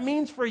 whatever that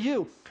means for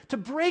you, to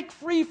break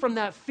free from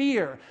that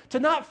fear, to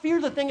not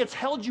fear the thing that's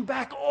held you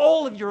back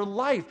all of your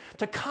life,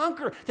 to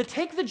conquer, to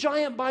take the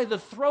giant by the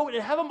throat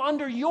and have him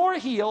under your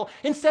heel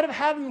instead of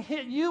having him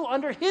hit you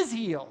under his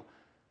heel.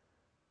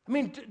 I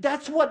mean,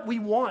 that's what we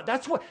want.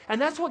 That's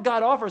what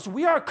God offers.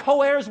 We are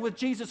co-heirs with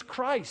Jesus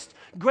Christ.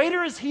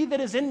 Greater is he that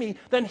is in me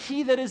than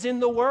he that is in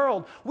the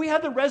world. We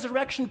have the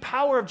resurrection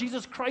power of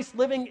Jesus Christ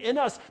living in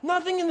us.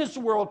 Nothing in this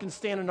world can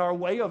stand in our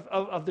way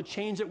of the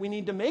change that we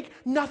need to make.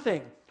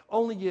 Nothing.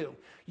 Only you.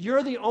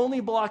 You're the only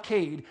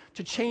blockade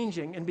to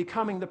changing and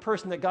becoming the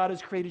person that God has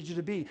created you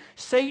to be.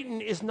 Satan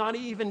is not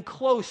even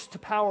close to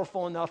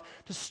powerful enough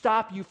to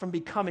stop you from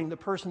becoming the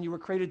person you were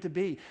created to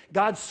be.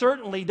 God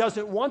certainly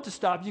doesn't want to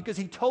stop you because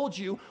he told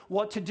you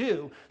what to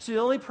do. So the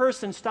only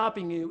person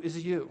stopping you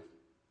is you.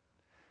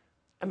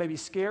 It may be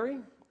scary.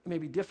 It may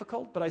be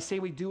difficult, but I say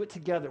we do it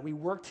together. We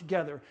work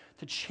together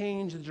to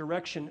change the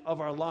direction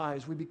of our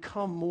lives. We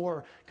become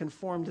more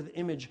conformed to the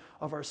image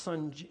of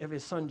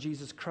his son,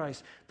 Jesus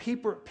Christ.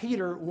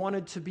 Peter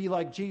wanted to be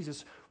like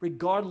Jesus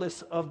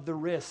regardless of the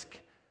risk.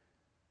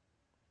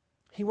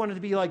 He wanted to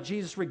be like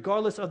Jesus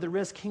regardless of the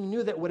risk. He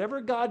knew that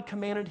whatever God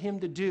commanded him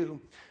to do,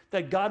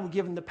 that God would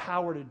give him the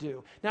power to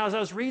do. Now, as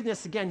I was reading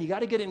this again, you got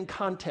to get it in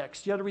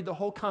context. You got to read the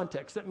whole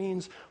context. That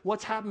means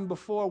what's happened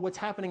before, what's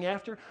happening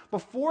after.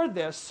 Before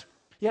this,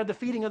 you had the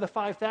feeding of the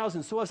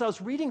 5,000. So as I was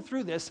reading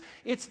through this,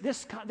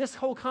 this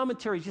whole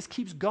commentary just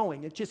keeps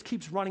going. It just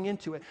keeps running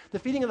into it. The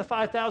feeding of the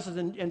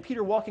 5,000 and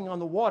Peter walking on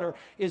the water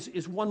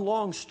is one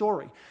long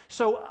story.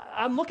 So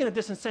I'm looking at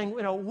this and saying,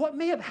 what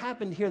may have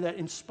happened here that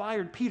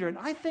inspired Peter? And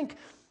I think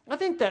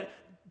that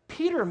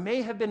Peter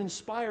may have been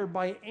inspired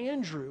by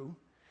Andrew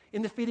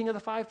in the feeding of the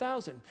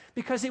 5,000,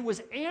 because it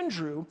was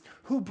Andrew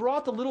who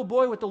brought the little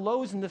boy with the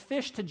loaves and the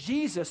fish to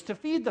Jesus to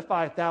feed the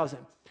 5,000.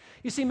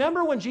 You see,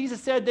 remember when Jesus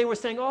said, they were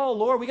saying, oh,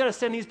 Lord, we got to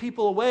send these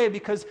people away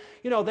because,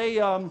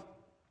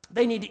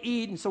 they need to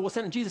eat, and so we'll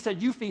send them. Jesus said,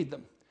 you feed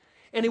them.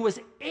 And it was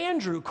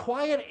Andrew,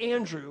 quiet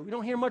Andrew. We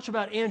don't hear much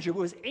about Andrew. It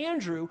was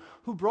Andrew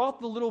who brought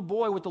the little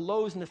boy with the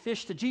loaves and the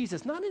fish to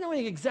Jesus, not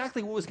knowing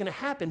exactly what was going to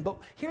happen, but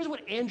here's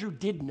what Andrew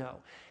did know.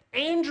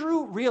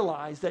 Andrew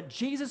realized that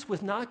Jesus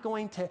was not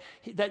going to,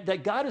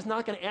 that God is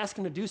not going to ask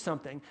him to do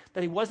something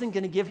that he wasn't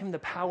going to give him the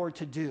power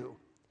to do.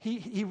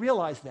 He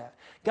realized that.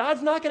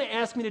 God's not going to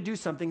ask me to do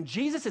something.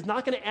 Jesus is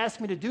not going to ask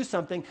me to do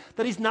something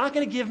that he's not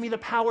going to give me the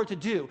power to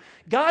do.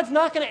 God's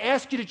not going to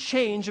ask you to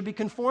change and be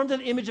conformed to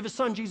the image of his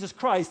son, Jesus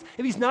Christ,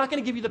 if he's not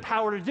going to give you the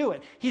power to do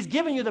it. He's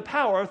given you the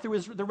power through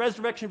the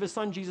resurrection of his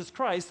son, Jesus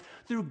Christ,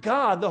 through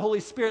God, the Holy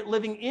Spirit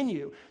living in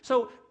you.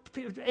 So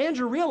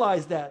Andrew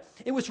realized that.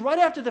 It was right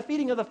after the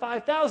feeding of the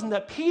 5,000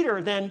 that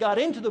Peter then got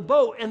into the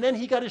boat, and then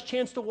he got his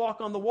chance to walk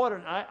on the water.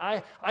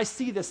 And I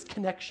see this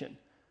connection.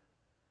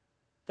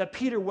 That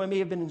Peter may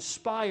have been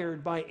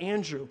inspired by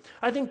Andrew.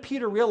 I think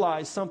Peter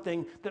realized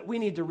something that we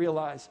need to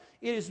realize.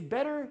 It is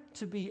better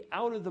to be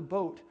out of the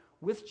boat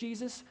with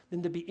Jesus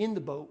than to be in the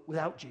boat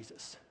without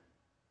Jesus.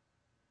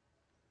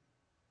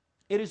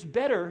 It is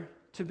better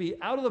to be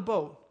out of the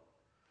boat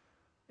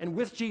and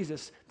with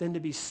Jesus than to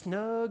be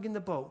snug in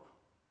the boat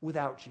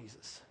without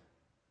Jesus.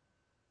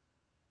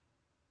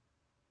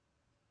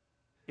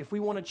 If we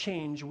want to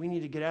change, we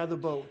need to get out of the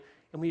boat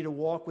and we need to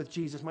walk with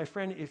Jesus. My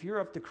friend, if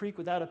you're up the creek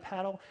without a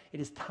paddle, it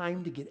is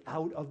time to get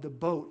out of the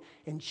boat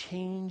and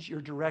change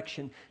your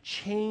direction,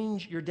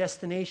 change your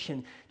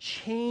destination,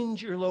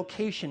 change your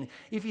location.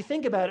 If you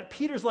think about it,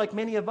 Peter's like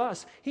many of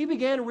us. He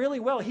began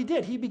really well. He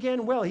did. He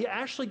began well. He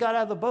actually got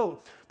out of the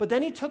boat. But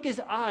then he took his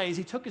eyes,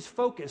 he took his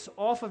focus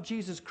off of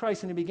Jesus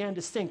Christ, and he began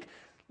to sink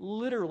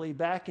literally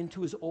back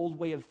into his old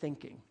way of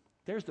thinking.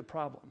 There's the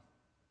problem.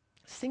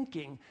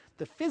 Sinking,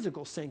 the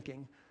physical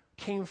sinking,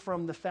 came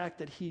from the fact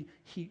that he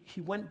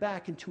went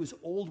back into his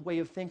old way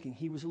of thinking.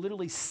 He was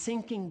literally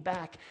sinking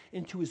back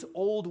into his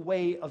old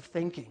way of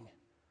thinking.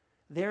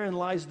 Therein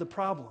lies the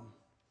problem.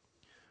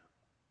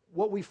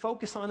 What we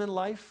focus on in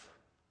life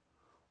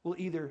will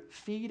either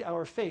feed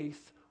our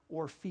faith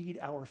or feed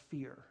our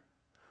fear.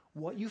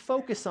 What you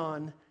focus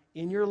on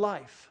in your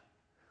life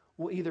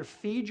will either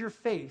feed your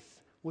faith,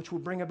 which will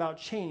bring about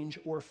change,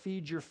 or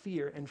feed your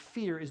fear. And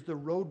fear is the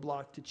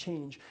roadblock to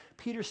change.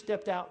 Peter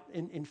stepped out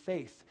in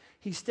faith.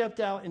 He stepped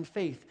out in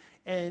faith.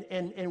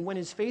 And when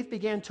his faith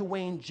began to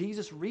wane,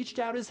 Jesus reached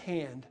out his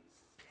hand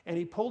and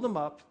he pulled him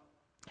up.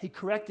 He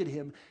corrected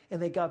him,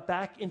 and they got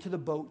back into the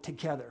boat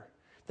together.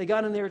 They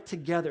got in there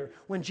together.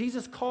 When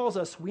Jesus calls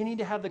us, we need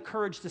to have the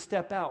courage to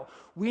step out.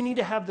 We need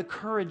to have the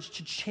courage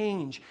to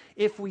change.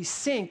 If we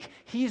sink,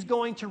 he's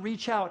going to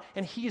reach out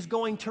and he's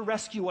going to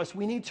rescue us.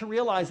 We need to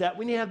realize that.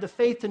 We need to have the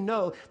faith to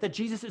know that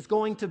Jesus is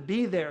going to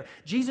be there.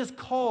 Jesus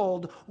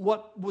called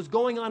what was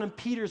going on in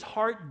Peter's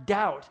heart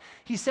doubt.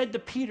 He said to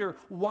Peter,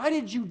 "Why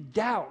did you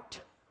doubt?"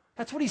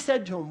 That's what he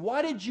said to him.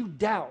 Why did you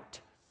doubt?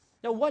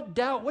 Now, what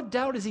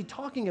doubt is he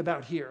talking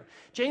about here?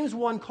 James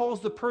 1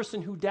 calls the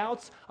person who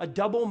doubts a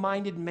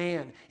double-minded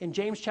man. In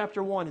James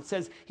chapter 1, it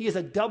says he is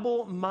a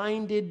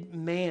double-minded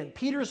man.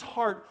 Peter's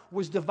heart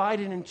was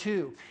divided in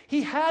two.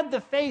 He had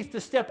the faith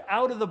to step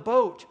out of the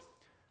boat,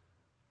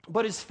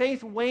 but his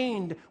faith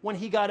waned when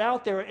he got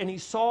out there and he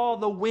saw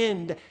the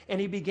wind and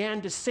he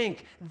began to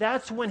sink.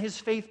 That's when his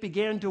faith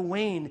began to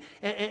wane.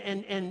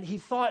 And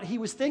he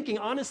was thinking,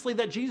 honestly,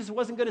 that Jesus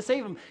wasn't going to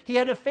save him. He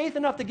had faith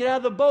enough to get out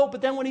of the boat,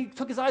 but then when he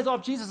took his eyes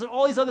off Jesus and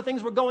all these other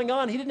things were going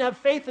on, he didn't have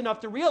faith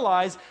enough to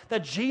realize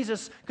that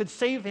Jesus could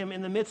save him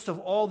in the midst of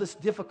all this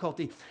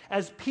difficulty.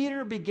 As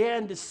Peter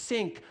began to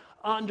sink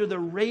under the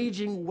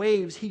raging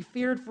waves, he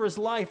feared for his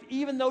life,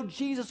 even though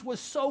Jesus was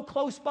so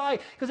close by.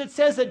 Because it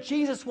says that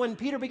Jesus, when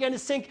Peter began to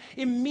sink,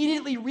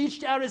 immediately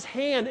reached out his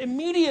hand and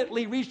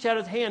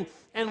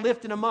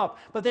lifted him up.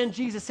 But then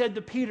Jesus said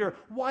to Peter,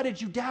 "Why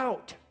did you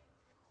doubt?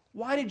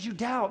 Why did you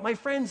doubt?" My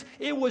friends,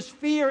 it was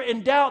fear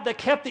and doubt that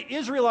kept the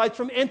Israelites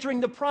from entering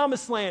the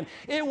promised land.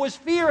 It was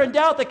fear and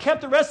doubt that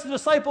kept the rest of the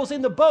disciples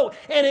in the boat.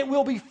 And it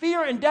will be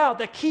fear and doubt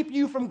that keep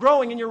you from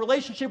growing in your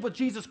relationship with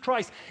Jesus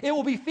Christ. It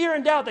will be fear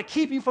and doubt that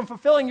keep you from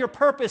fulfilling your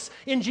purpose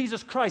in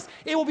Jesus Christ.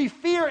 It will be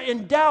fear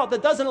and doubt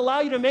that doesn't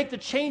allow you to make the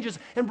changes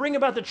and bring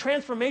about the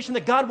transformation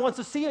that God wants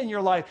to see in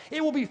your life.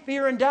 It will be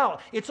fear and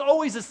doubt. It's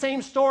always the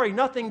same story.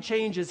 Nothing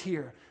changes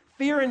here.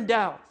 Fear and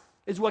doubt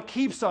is what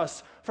keeps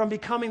us from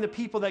becoming the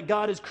people that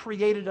God has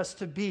created us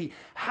to be.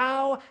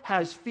 How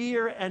has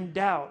fear and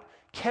doubt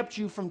kept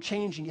you from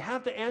changing? You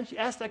have to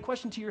ask that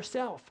question to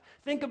yourself.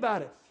 Think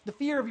about it. The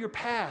fear of your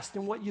past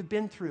and what you've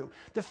been through.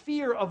 The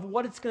fear of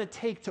what it's going to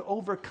take to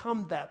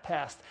overcome that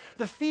past.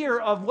 The fear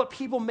of what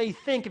people may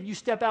think if you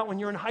step out when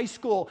you're in high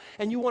school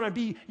and you want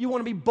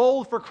to be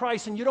bold for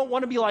Christ and you don't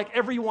want to be like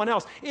everyone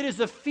else. It is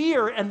the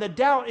fear and the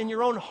doubt in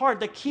your own heart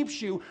that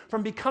keeps you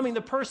from becoming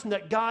the person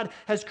that God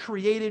has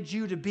created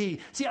you to be.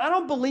 See, I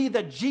don't believe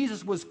that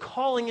Jesus was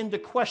calling into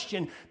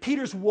question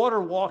Peter's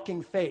water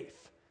walking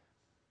faith.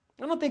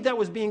 I don't think that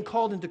was being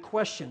called into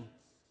question.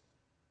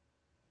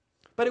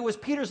 But it was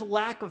Peter's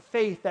lack of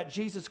faith that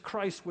Jesus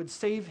Christ would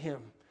save him.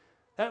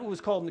 That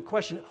was called into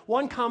question.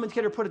 One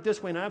commentator put it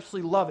this way, and I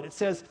absolutely love it. It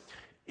says,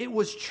 it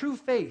was true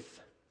faith.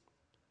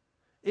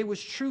 It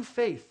was true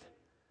faith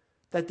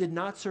that did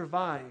not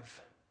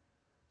survive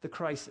the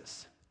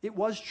crisis. It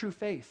was true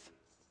faith.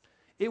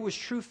 It was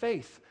true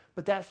faith,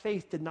 but that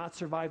faith did not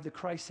survive the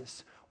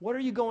crisis. What are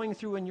you going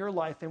through in your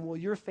life, and will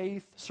your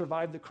faith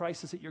survive the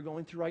crisis that you're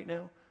going through right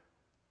now?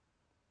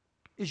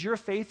 Is your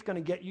faith going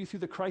to get you through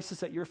the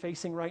crisis that you're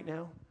facing right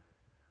now?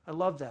 I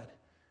love that.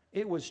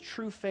 It was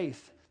true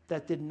faith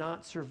that did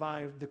not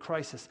survive the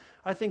crisis.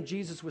 I think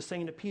Jesus was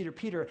saying to Peter,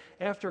 "Peter,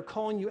 after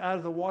calling you out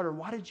of the water,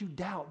 why did you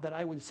doubt that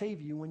I would save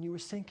you when you were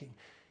sinking?"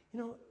 You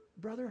know,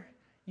 brother,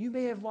 you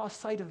may have lost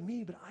sight of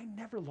me, but I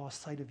never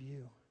lost sight of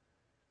you.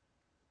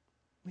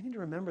 We need to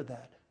remember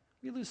that.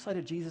 We lose sight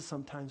of Jesus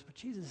sometimes, but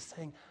Jesus is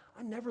saying,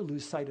 I never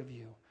lose sight of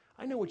you.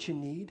 I know what you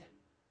need.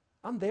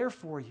 I'm there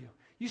for you.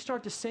 You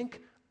start to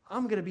sink,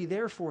 I'm going to be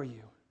there for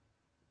you.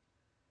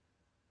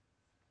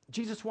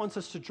 Jesus wants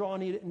us to draw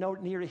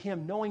near to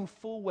him, knowing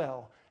full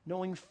well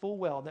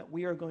that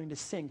we are going to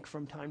sink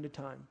from time to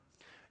time,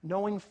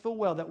 knowing full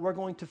well that we're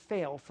going to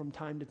fail from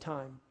time to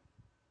time.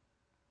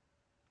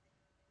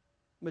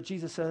 But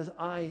Jesus says,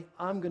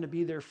 I'm going to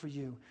be there for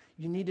you.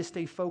 You need to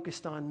stay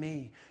focused on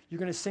me. You're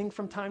going to sink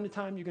from time to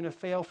time. You're going to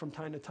fail from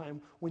time to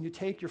time when you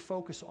take your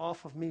focus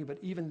off of me. But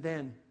even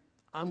then,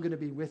 I'm going to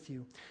be with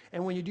you.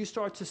 And when you do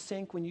start to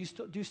sink, when you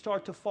do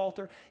start to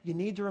falter, you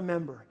need to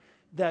remember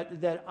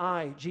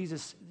that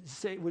Jesus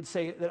would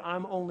say that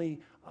I'm only,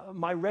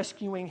 my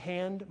rescuing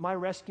hand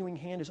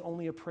is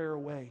only a prayer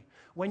away.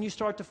 When you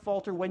start to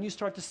falter, when you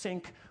start to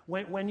sink,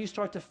 when you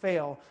start to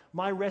fail,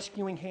 my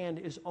rescuing hand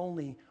is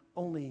only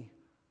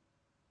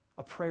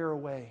a prayer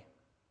away.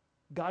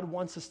 God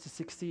wants us to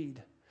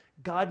succeed.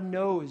 God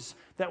knows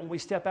that when we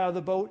step out of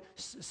the boat,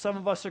 some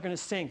of us are going to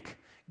sink.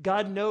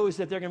 God knows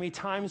that there are going to be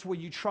times where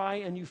you try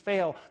and you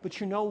fail. But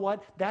you know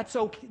what? That's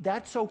okay.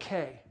 That's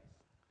okay.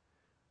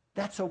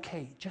 That's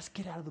okay. Just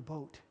get out of the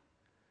boat.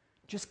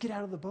 Just get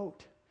out of the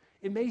boat.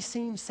 It may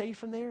seem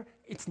safe in there.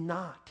 It's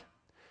not.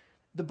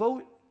 The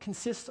boat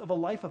consists of a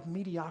life of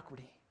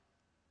mediocrity,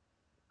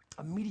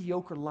 a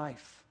mediocre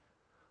life,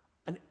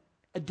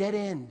 a dead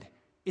end.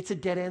 It's a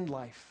dead end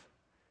life.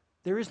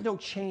 There is no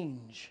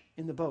change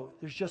in the boat.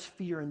 There's just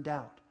fear and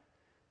doubt.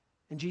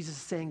 And Jesus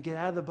is saying, get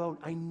out of the boat.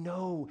 I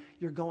know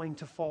you're going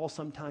to fall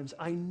sometimes.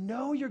 I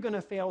know you're going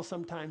to fail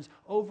sometimes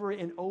over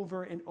and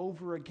over and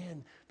over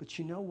again. But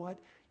you know what?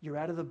 You're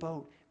out of the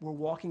boat. We're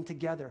walking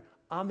together.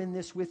 I'm in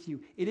this with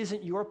you. It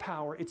isn't your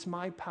power, it's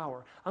my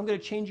power. I'm going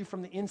to change you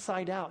from the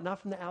inside out, not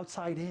from the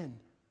outside in.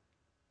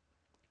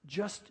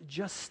 Just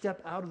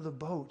step out of the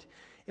boat.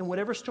 In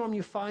whatever storm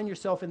you find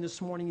yourself in this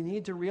morning, you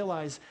need to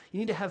realize, you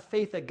need to have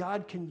faith that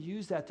God can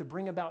use that to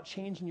bring about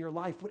change in your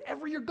life.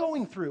 Whatever you're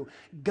going through,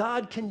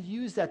 God can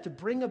use that to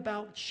bring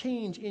about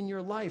change in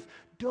your life.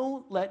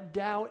 Don't let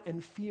doubt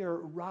and fear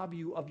rob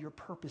you of your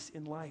purpose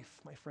in life,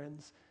 my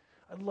friends.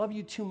 I love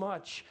you too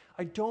much.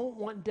 I don't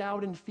want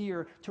doubt and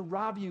fear to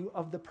rob you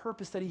of the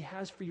purpose that He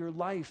has for your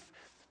life.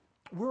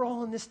 We're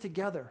all in this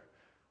together.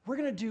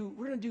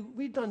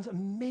 We've done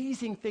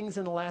amazing things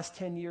in the last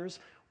 10 years.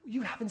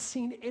 You haven't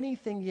seen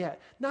anything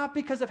yet. Not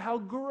because of how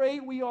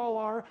great we all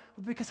are,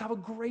 but because of how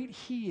great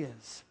He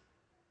is.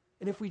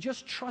 And if we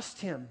just trust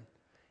Him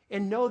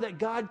and know that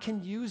God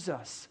can use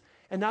us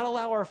and not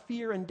allow our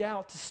fear and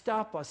doubt to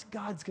stop us,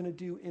 God's going to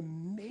do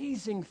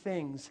amazing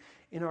things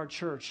in our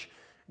church.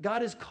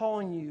 God is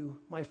calling you,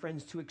 my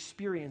friends, to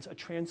experience a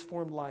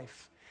transformed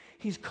life.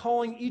 He's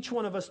calling each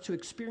one of us to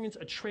experience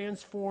a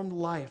transformed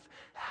life.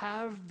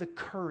 Have the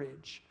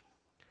courage,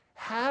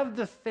 have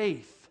the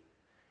faith,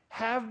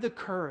 have the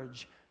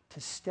courage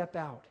to step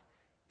out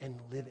and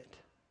live it.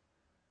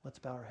 Let's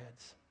bow our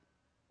heads.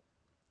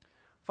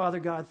 Father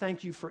God,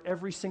 thank you for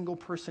every single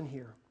person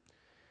here.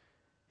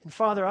 And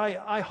Father,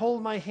 I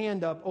hold my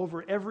hand up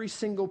over every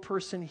single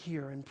person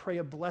here and pray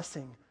a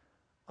blessing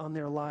on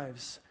their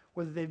lives.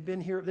 Whether they've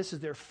been here, this is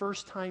their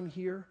first time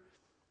here,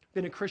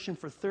 been a Christian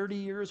for 30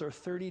 years or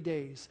 30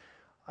 days,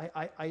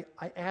 I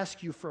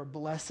ask you for a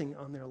blessing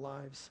on their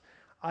lives.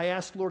 I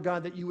ask, Lord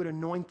God, that you would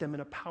anoint them in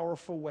a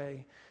powerful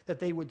way, that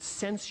they would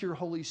sense your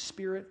Holy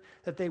Spirit,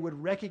 that they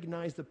would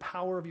recognize the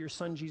power of your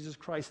Son, Jesus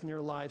Christ, in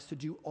their lives to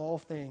do all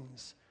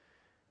things.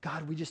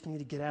 God, we just need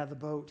to get out of the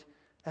boat.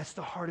 That's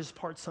the hardest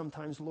part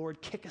sometimes,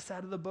 Lord. Kick us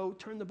out of the boat,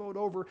 turn the boat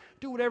over,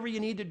 do whatever you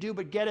need to do,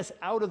 but get us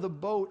out of the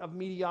boat of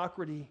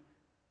mediocrity,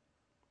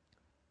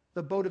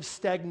 the boat of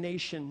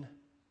stagnation,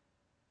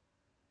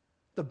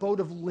 the boat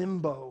of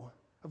limbo,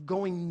 of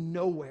going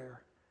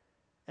nowhere.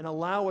 And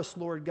allow us,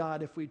 Lord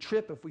God, if we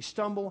trip, if we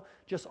stumble,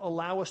 just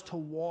allow us to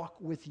walk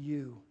with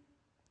you.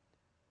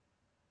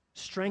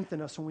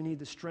 Strengthen us when we need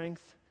the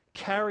strength.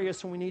 Carry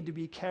us when we need to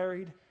be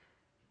carried.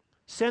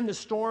 Send the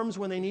storms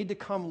when they need to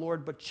come,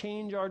 Lord, but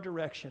change our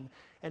direction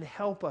and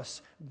help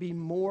us be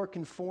more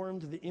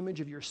conformed to the image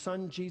of your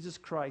Son, Jesus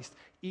Christ,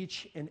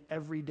 each and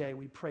every day.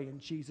 We pray in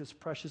Jesus'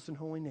 precious and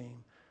holy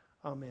name.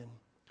 Amen.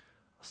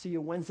 I'll see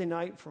you Wednesday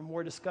night for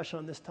more discussion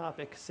on this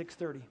topic,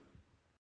 6:30.